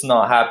 it's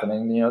not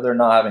happening. They're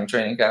not having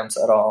training camps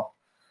at all.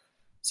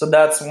 So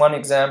that's one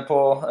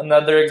example.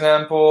 Another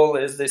example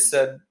is they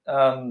said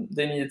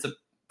they needed to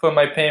put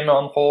my payment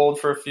on hold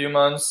for a few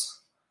months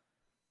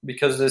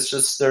because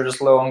they're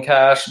just low on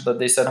cash, but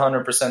they said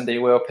 100% they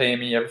will pay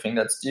me everything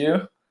that's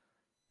due.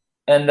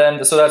 And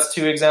then, so that's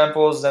 2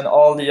 examples. Then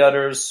all the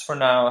others for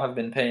now have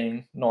been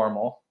paying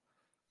normal.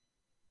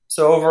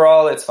 So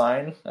overall, it's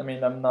fine. I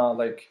mean, I'm not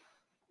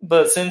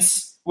but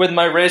since with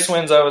my race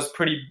wins, I was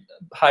pretty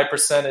high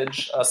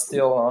percentage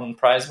still on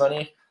prize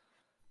money.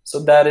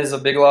 So that is a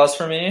big loss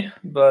for me.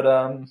 But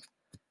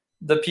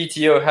the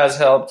PTO has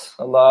helped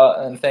a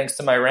lot. And thanks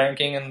to my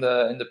ranking in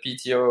the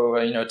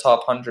PTO,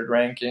 top 100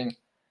 ranking,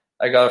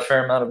 I got a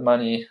fair amount of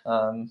money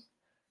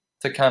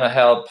to kind of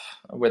help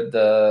with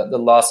the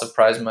loss of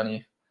prize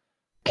money.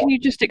 Can you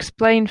just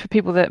explain for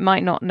people that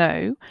might not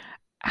know,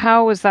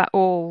 how has that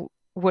all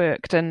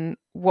worked and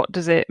what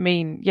does it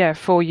mean,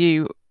 for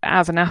you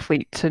as an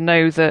athlete to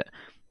know that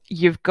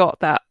you've got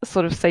that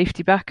sort of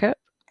safety backup?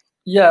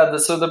 Yeah,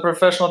 so the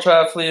Professional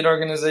Triathlete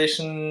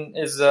Organization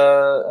is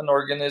an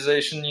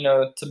organization,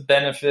 to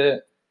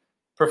benefit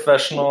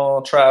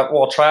professional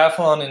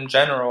triathlon in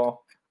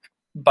general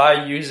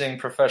by using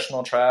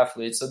professional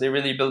triathletes. So they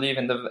really believe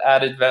in the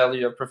added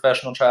value of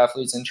professional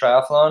triathletes in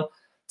triathlon.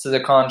 to the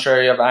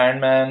contrary of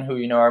Ironman,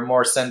 who, are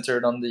more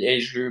centered on the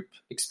age group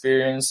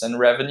experience and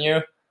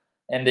revenue,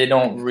 and they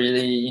don't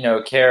really,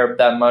 care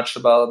that much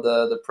about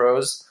the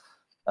pros.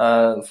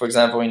 For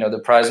example, the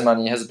prize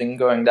money has been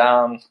going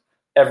down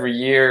every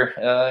year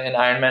in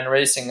Ironman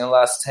racing in the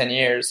last 10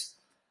 years.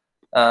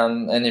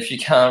 And if you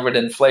count with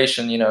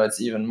inflation,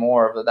 it's even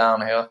more of a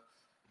downhill.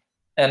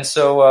 And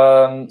so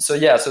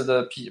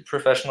the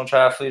Professional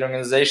Triathlete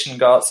Organization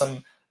got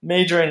some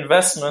major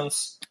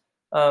investments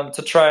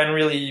to try and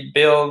really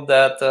build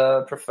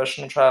that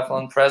professional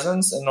triathlon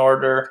presence in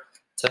order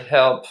to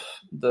help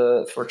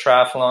for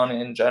triathlon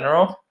in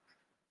general.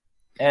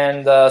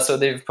 And so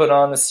they've put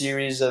on a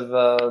series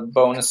of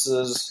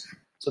bonuses.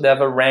 So they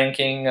have a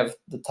ranking of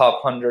the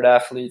top 100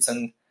 athletes,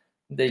 and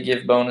they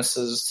give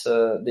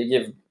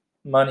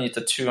money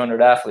to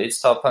 200 athletes,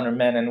 top 100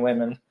 men and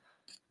women,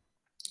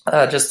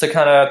 just to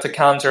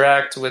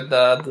counteract with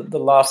the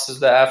losses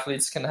the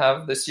athletes can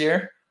have this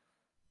year.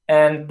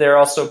 And they're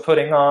also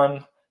putting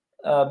on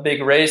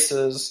big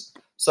races,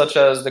 such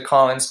as the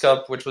Collins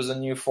Cup, which was a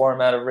new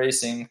format of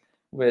racing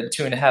with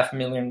 $2.5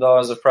 million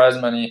of prize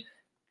money.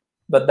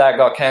 But that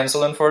got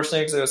canceled,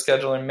 unfortunately, because it was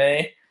scheduled in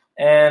May.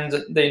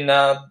 And they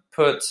now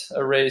put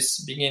a race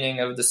beginning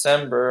of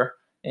December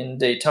in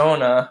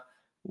Daytona,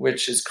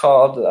 which is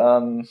called,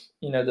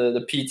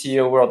 the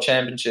PTO World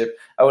Championship.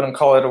 I wouldn't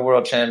call it a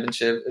World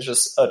Championship. It's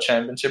just a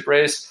championship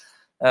race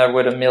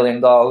with $1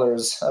 million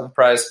of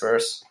prize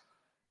purse.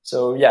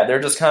 So, yeah,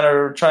 they're just kind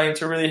of trying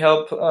to really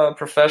help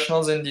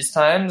professionals in these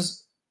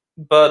times,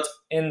 but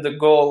in the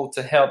goal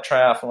to help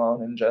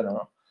triathlon in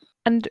general.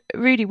 And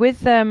Rudy,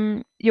 with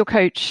your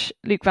coach,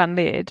 Luc van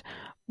Leerd,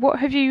 what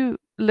have you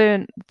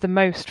learned the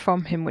most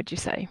from him, would you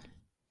say?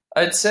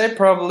 I'd say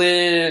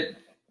probably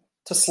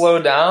to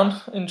slow down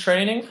in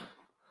training.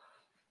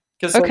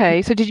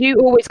 Okay, so did you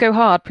always go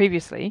hard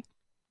previously?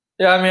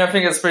 Yeah, I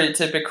think it's pretty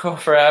typical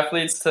for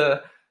athletes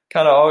to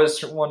kind of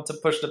always want to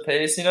push the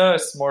pace,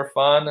 it's more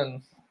fun,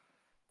 and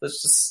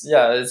it's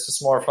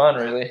just more fun,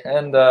 really.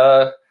 And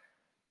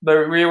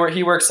but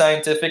he works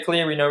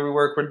scientifically. We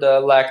work with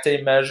the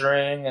lactate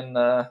measuring, and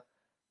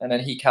then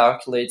he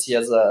calculates. He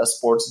has a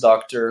sports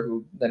doctor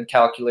who then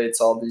calculates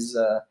all these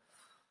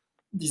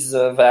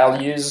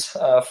values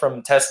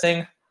from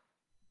testing.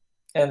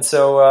 And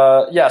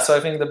so so I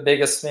think the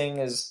biggest thing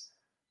is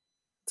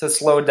to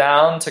slow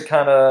down, to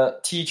kind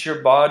of teach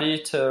your body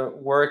to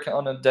work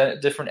on a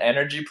different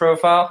energy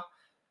profile,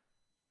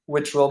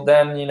 which will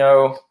then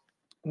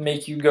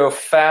make you go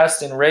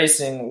fast in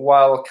racing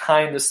while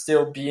kind of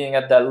still being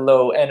at that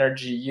low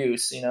energy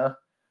use,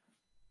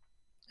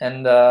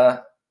 And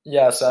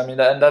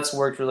and that's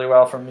worked really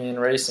well for me in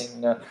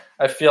racing.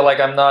 I feel like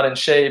I'm not in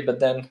shape, but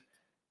then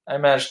I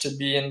managed to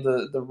be in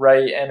the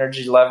right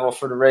energy level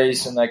for the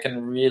race, and I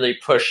can really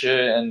push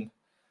it and,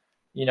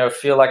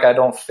 feel like I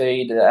don't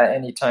fade at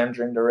any time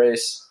during the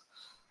race.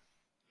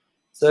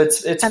 So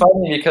it's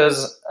funny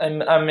because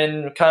I'm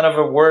in kind of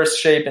a worse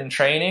shape in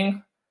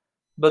training,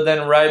 but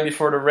then right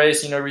before the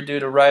race, we do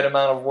the right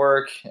amount of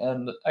work,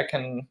 and I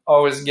can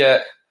always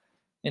get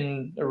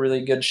in a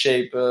really good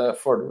shape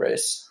for the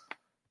race.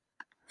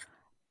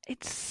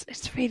 It's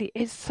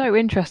so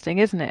interesting,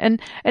 isn't it?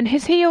 And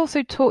has he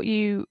also taught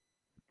you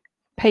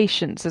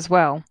patience as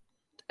well?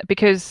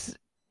 Because,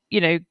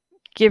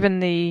 given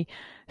the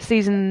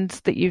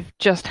seasons that you've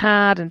just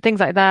had and things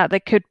like that,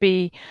 there could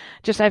be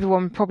just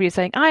everyone probably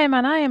saying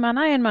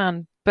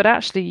Ironman, but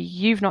actually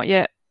you've not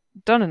yet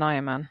done an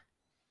Ironman.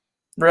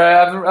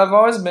 Right, I've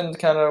always been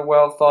kind of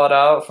well thought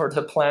out for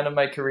the plan of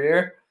my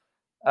career.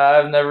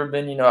 I've never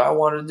been, I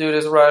want to do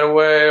this right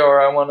away,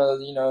 or I want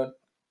to,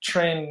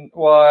 train.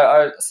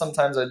 Well,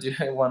 sometimes I do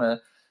want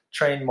to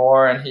train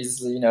more, and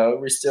he's,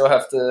 we still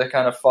have to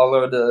kind of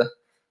follow the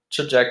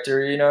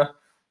trajectory,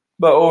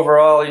 But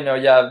overall,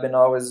 I've been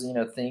always,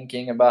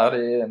 thinking about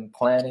it and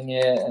planning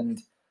it,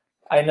 and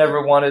I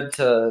never wanted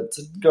to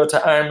go to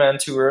Ironman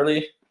too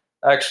early.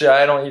 Actually,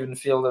 I don't even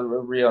feel the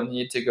real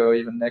need to go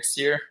even next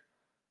year.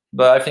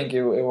 But I think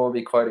it will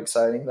be quite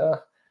exciting, though.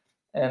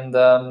 And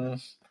I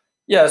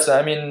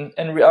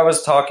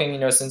was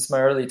talking, since my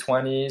early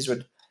 20s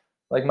with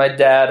like my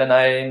dad and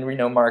I,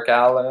 and Mark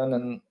Allen,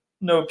 and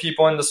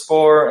people in the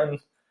sport, and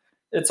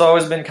it's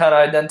always been kind of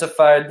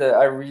identified that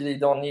I really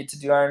don't need to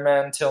do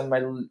Ironman until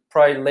my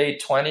probably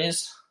late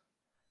 20s.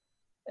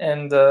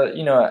 And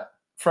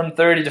from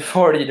 30 to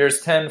 40,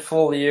 there's 10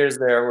 full years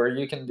there where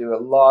you can do a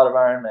lot of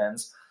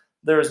Ironmans.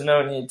 There is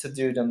no need to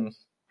do them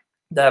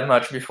that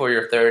much before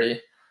you're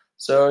 30.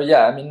 So,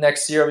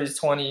 next year I'll be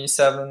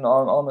 27,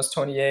 almost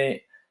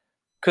 28.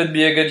 Could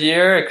be a good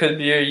year. It could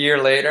be a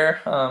year later.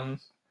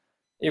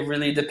 It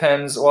really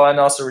depends. Well, and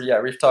also,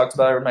 we've talked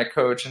about it with my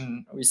coach,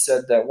 and we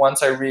said that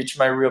once I reach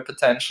my real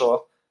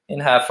potential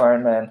in half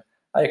Ironman,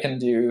 I can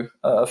do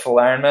a full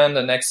Ironman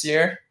the next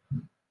year.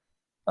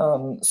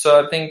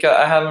 So I think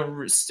I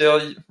haven't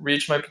still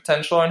reached my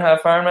potential in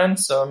half Ironman,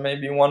 so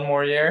maybe one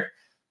more year,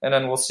 and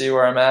then we'll see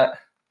where I'm at.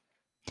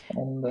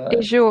 And,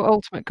 is your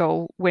ultimate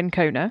goal win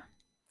Kona?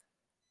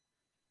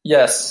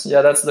 Yes,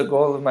 that's the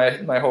goal of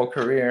my whole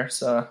career.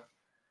 So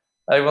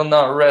I will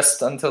not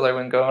rest until I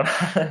win Kona.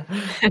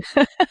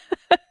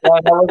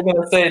 And I was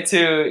going to say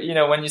too, you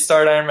know, when you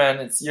start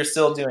Ironman, you're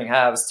still doing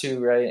halves too,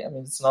 right? I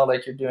mean, it's not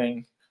like you're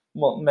doing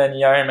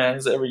many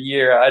Ironmans every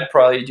year. I'd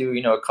probably do,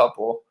 you know, a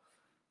couple.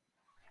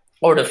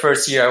 Or the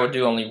first year I would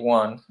do only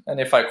one. And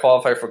if I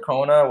qualify for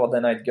Kona, well,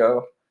 then I'd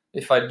go.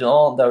 If I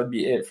don't, that would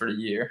be it for the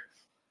year.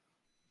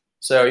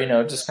 So, you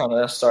know, just kind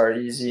of start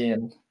easy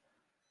and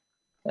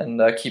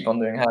keep on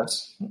doing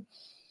halves.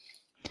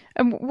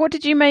 And what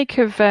did you make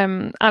of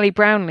Ali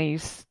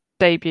Brownlee's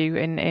debut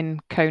in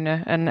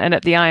Kona and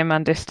at the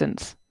Ironman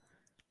distance?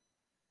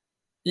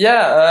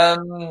 Yeah,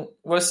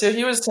 well, so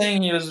he was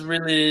saying he was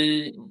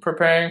really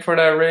preparing for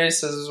that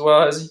race as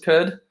well as he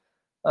could.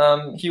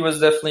 He was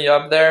definitely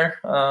up there.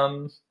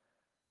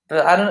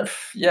 But I don't,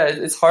 yeah,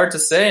 it's hard to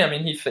say. I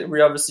mean,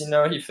 we obviously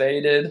know he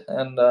faded,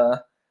 and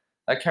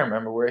I can't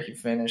remember where he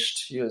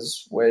finished. He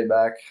was way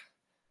back.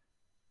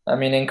 I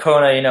mean, in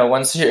Kona, you know,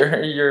 once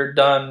you're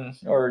done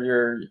or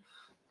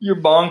you're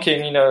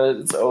bonking, you know,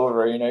 it's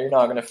over. You know, you're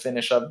not going to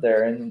finish up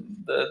there, and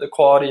the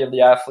quality of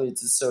the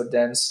athletes is so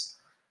dense,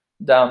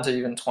 down to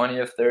even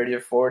 20th,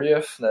 30th,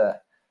 40th,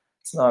 that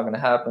it's not going to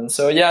happen.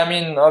 So yeah, I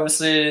mean,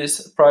 obviously,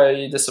 it's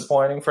probably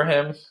disappointing for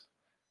him.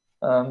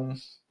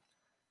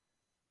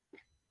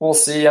 We'll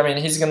see. I mean,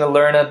 he's going to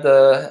learn at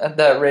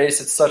that race.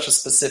 It's such a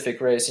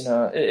specific race, you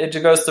know. It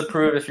goes to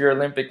prove if you're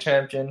Olympic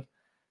champion,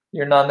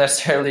 you're not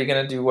necessarily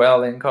going to do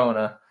well in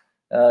Kona.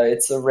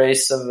 It's a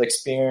race of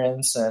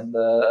experience and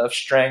of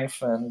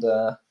strength, and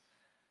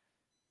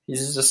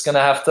he's just going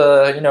to have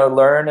to, you know,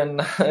 learn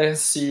and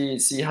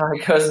see how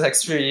it goes the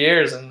next few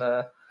years, and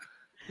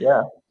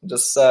yeah,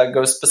 just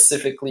go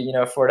specifically, you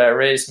know, for that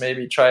race.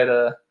 Maybe try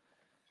to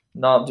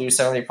not do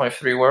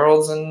 70.3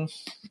 worlds and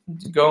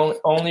go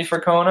only for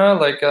Kona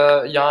like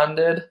Jan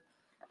did.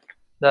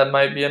 That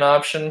might be an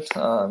option,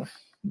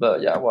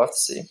 but yeah, we'll have to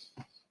see.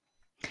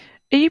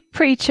 Are you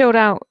pretty chilled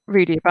out,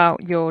 Rudy,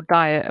 about your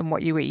diet and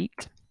what you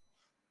eat?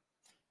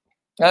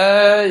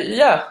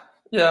 Yeah,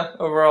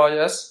 overall,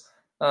 yes.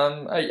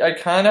 I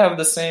kind of have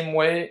the same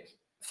weight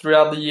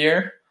throughout the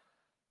year,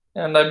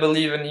 and I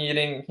believe in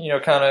eating, you know,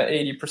 kind of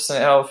 80%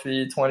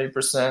 healthy,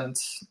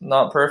 20%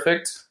 not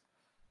perfect.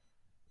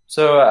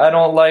 So I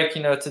don't like,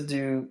 you know, to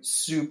do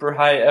super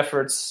high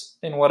efforts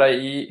in what I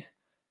eat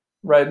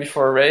right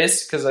before a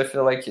race, because I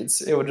feel like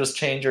it would just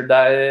change your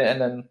diet and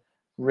then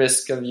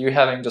risk of you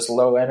having just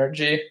low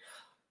energy.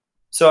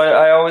 So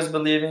I always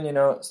believe in, you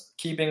know,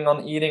 keeping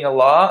on eating a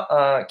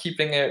lot,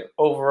 keeping it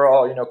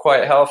overall, you know,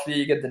 quite healthy,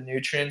 you get the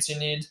nutrients you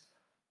need,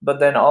 but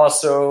then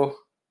also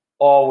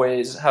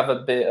always have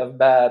a bit of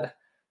bad.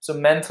 So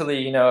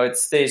mentally, you know, it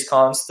stays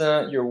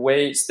constant, your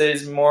weight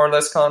stays more or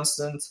less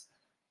constant,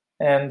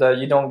 and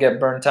you don't get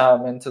burnt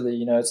out mentally.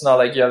 You know, it's not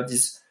like you have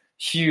these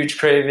huge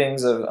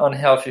cravings of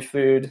unhealthy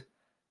food,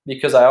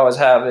 because I always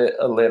have it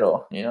a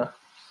little, you know.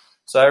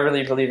 So I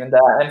really believe in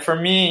that. And for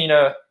me, you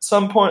know,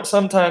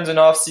 sometimes in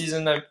off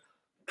season, I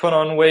put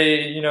on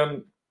weight, you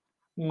know,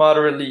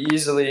 moderately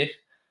easily.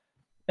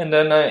 And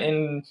then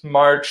in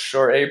March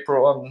or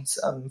April,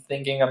 I'm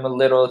thinking I'm a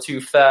little too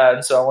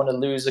fat, so I want to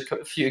lose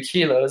a few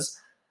kilos.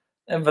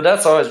 But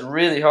that's always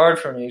really hard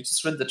for me.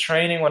 Just with the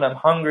training, when I'm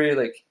hungry,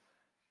 like,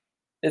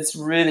 it's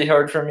really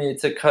hard for me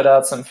to cut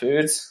out some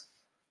foods.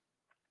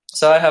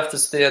 So I have to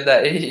stay at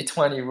that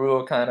 80-20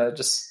 rule, kind of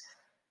just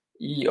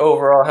eat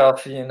overall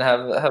healthy and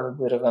have a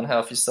bit of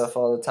unhealthy stuff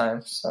all the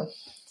time. So.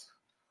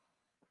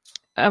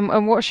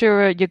 And what's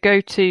your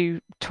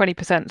go-to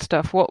 20%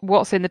 stuff?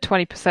 What's in the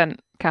 20%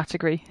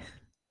 category?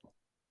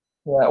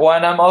 Yeah, well,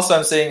 and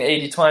I'm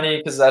saying 80-20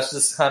 because that's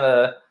just kind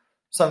of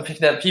something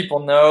that people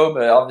know,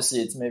 but obviously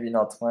it's maybe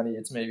not 20,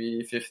 it's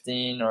maybe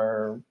 15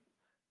 or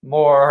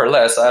more or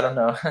less, I don't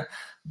know.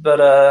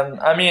 But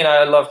I mean,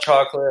 I love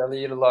chocolate. I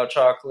eat a lot of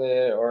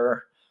chocolate,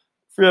 or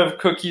if we have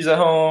cookies at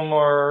home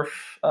or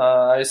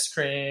ice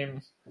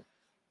cream,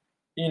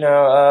 you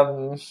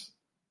know,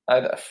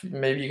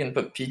 maybe you can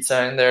put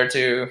pizza in there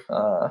too.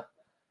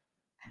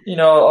 You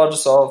know,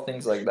 all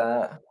things like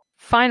that.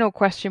 Final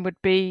question would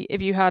be,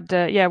 if you had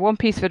one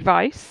piece of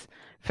advice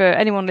for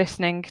anyone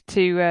listening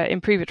to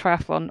improve at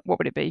triathlon, what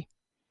would it be?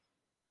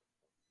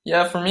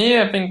 Yeah, for me,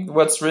 I think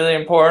what's really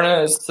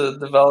important is to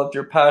develop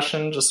your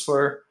passion just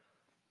for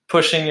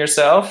pushing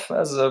yourself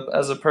as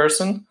a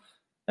person.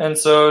 And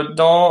so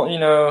don't, you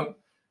know,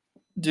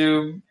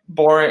 do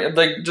boring,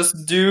 like,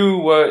 just do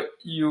what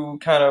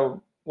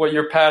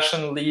your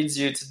passion leads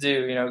you to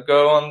do. You know,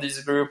 go on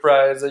these group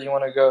rides that you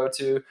want to go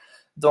to.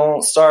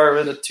 Don't start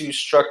with a too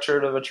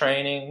structured of a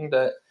training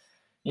that,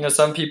 you know,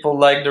 some people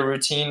like the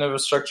routine of a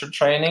structured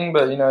training,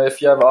 but, you know,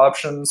 if you have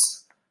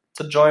options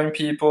to join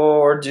people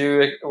or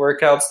do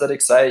workouts that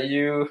excite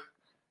you,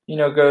 you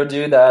know, go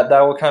do that.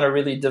 That will kind of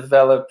really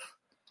develop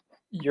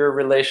your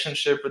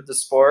relationship with the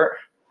sport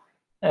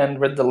and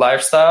with the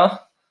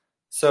lifestyle.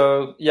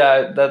 So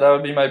yeah, that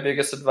would be my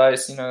biggest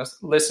advice. You know,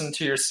 listen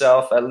to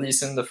yourself, at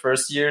least in the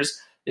first years.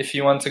 If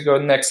you want to go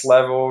next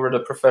level with a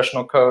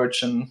professional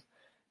coach and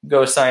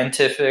go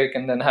scientific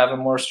and then have a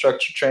more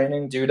structured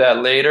training, do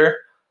that later.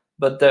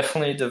 but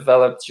definitely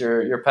developed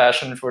your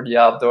passion for the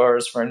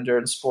outdoors, for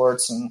endurance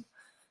sports, and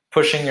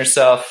pushing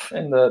yourself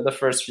in the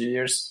first few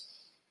years.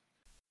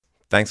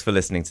 Thanks for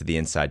listening to the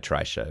Inside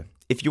Tri Show.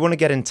 If you want to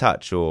get in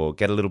touch or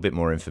get a little bit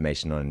more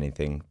information on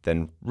anything,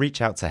 then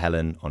reach out to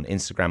Helen on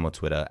Instagram or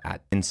Twitter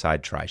at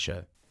Inside Tri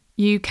Show.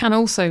 You can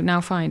also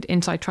now find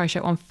Inside Tri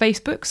Show on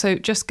Facebook, so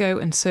just go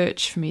and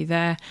search for me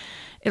there.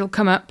 It'll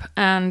come up,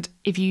 and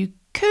if you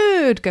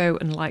could go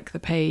and like the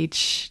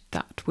page,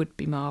 that would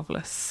be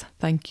marvellous.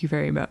 Thank you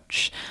very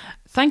much.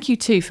 Thank you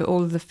too for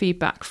all of the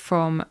feedback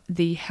from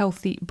the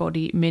Healthy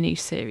Body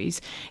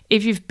mini-series.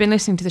 If you've been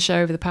listening to the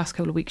show over the past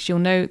couple of weeks, you'll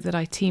know that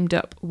I teamed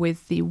up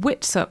with the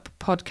Wits Up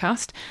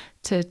podcast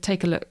to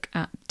take a look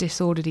at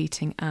disordered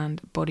eating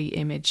and body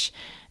image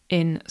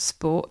in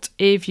sport.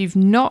 If you've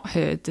not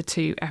heard the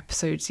 2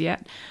 episodes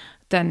yet,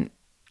 then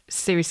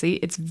seriously,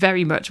 it's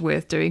very much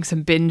worth doing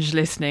some binge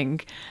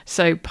listening.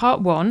 So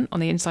part 1 on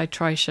the Inside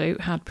Tri Show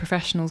had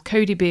professionals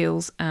Cody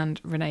Beals and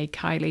Renee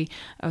Kiley,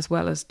 as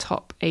well as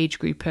top age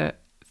grouper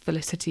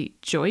Felicity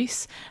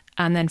Joyce.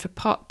 And then for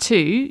part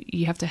 2,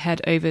 you have to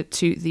head over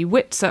to the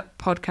Wits Up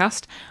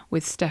podcast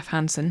with Steph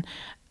Hansen.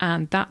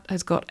 And that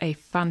has got a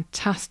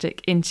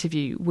fantastic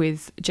interview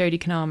with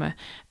Jodie Kanama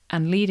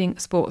and leading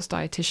sports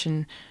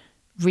dietitian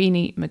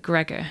Renee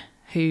McGregor,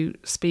 who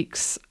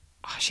speaks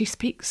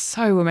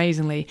so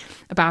amazingly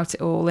about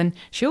it all, and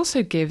she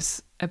also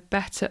gives a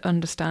better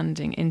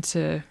understanding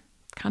into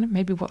kind of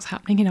maybe what's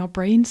happening in our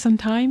brains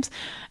sometimes,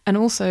 and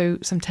also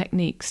some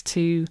techniques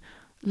to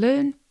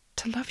learn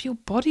to love your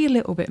body a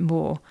little bit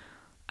more,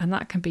 and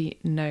that can be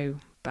no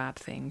bad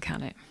thing,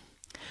 can it?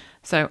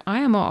 So I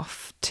am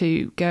off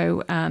to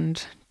go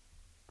and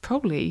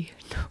probably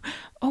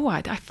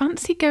I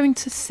fancy going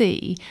to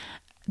see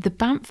the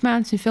Banff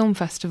Mountain Film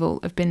Festival.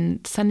 Have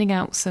been sending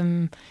out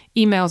some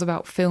emails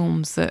about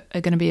films that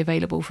are going to be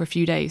available for a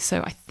few days.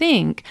 So I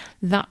think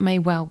that may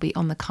well be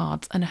on the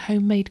cards, and a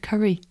homemade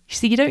curry. You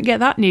see, you don't get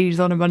that news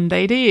on a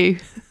Monday, do you?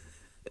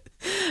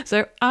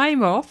 So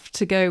I'm off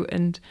to go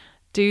and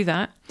do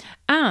that,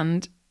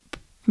 and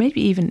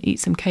maybe even eat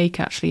some cake.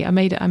 Actually, I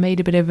made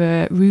a bit of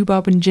a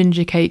rhubarb and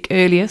ginger cake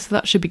earlier, so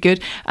that should be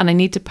good. And I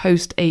need to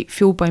post a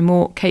Fueled by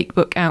More cake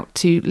book out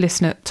to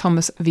listener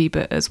Thomas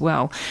Weber as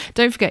well.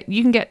 Don't forget,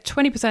 you can get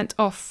 20%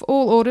 off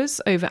all orders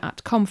over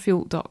at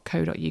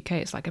comfuel.co.uk.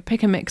 It's like a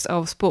pick and mix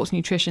of sports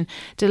nutrition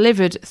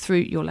delivered through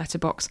your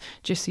letterbox.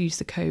 Just use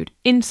the code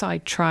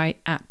INSIDETRI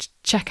at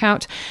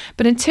checkout.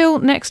 But until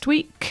next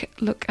week,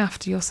 look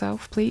after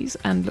yourself, please,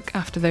 and look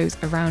after those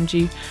around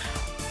you.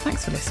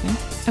 Thanks for listening,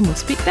 and we'll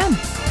speak then.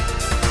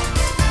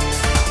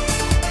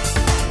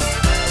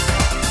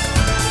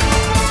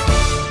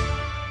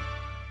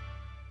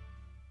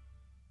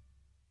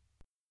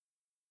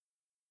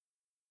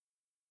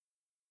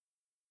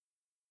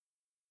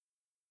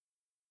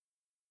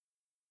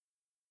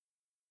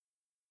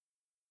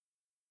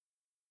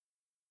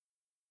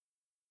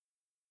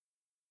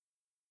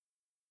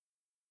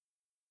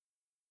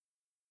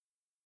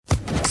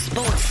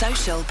 Sports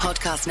Social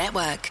Podcast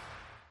Network.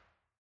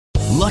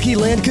 Lucky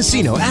Land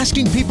Casino,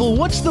 asking people,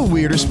 what's the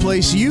weirdest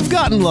place you've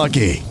gotten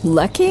lucky?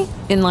 Lucky?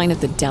 In line at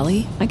the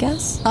deli, I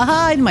guess?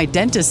 Aha, in my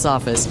dentist's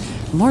office.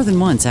 More than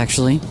once,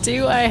 actually.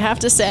 Do I have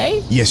to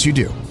say? Yes, you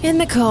do. In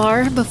the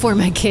car before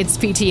my kids'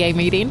 PTA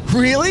meeting.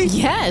 Really?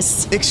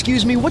 Yes.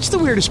 Excuse me, what's the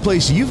weirdest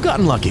place you've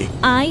gotten lucky?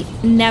 I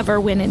never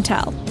win and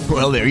tell.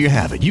 Well, there you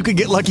have it. You can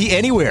get lucky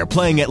anywhere,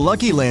 playing at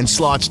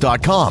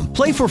LuckyLandSlots.com.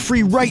 Play for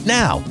free right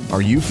now.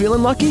 Are you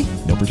feeling lucky?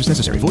 No purchase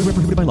necessary. Void where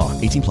prohibited by law.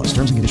 18+.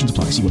 Terms and conditions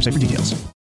apply. See website for details.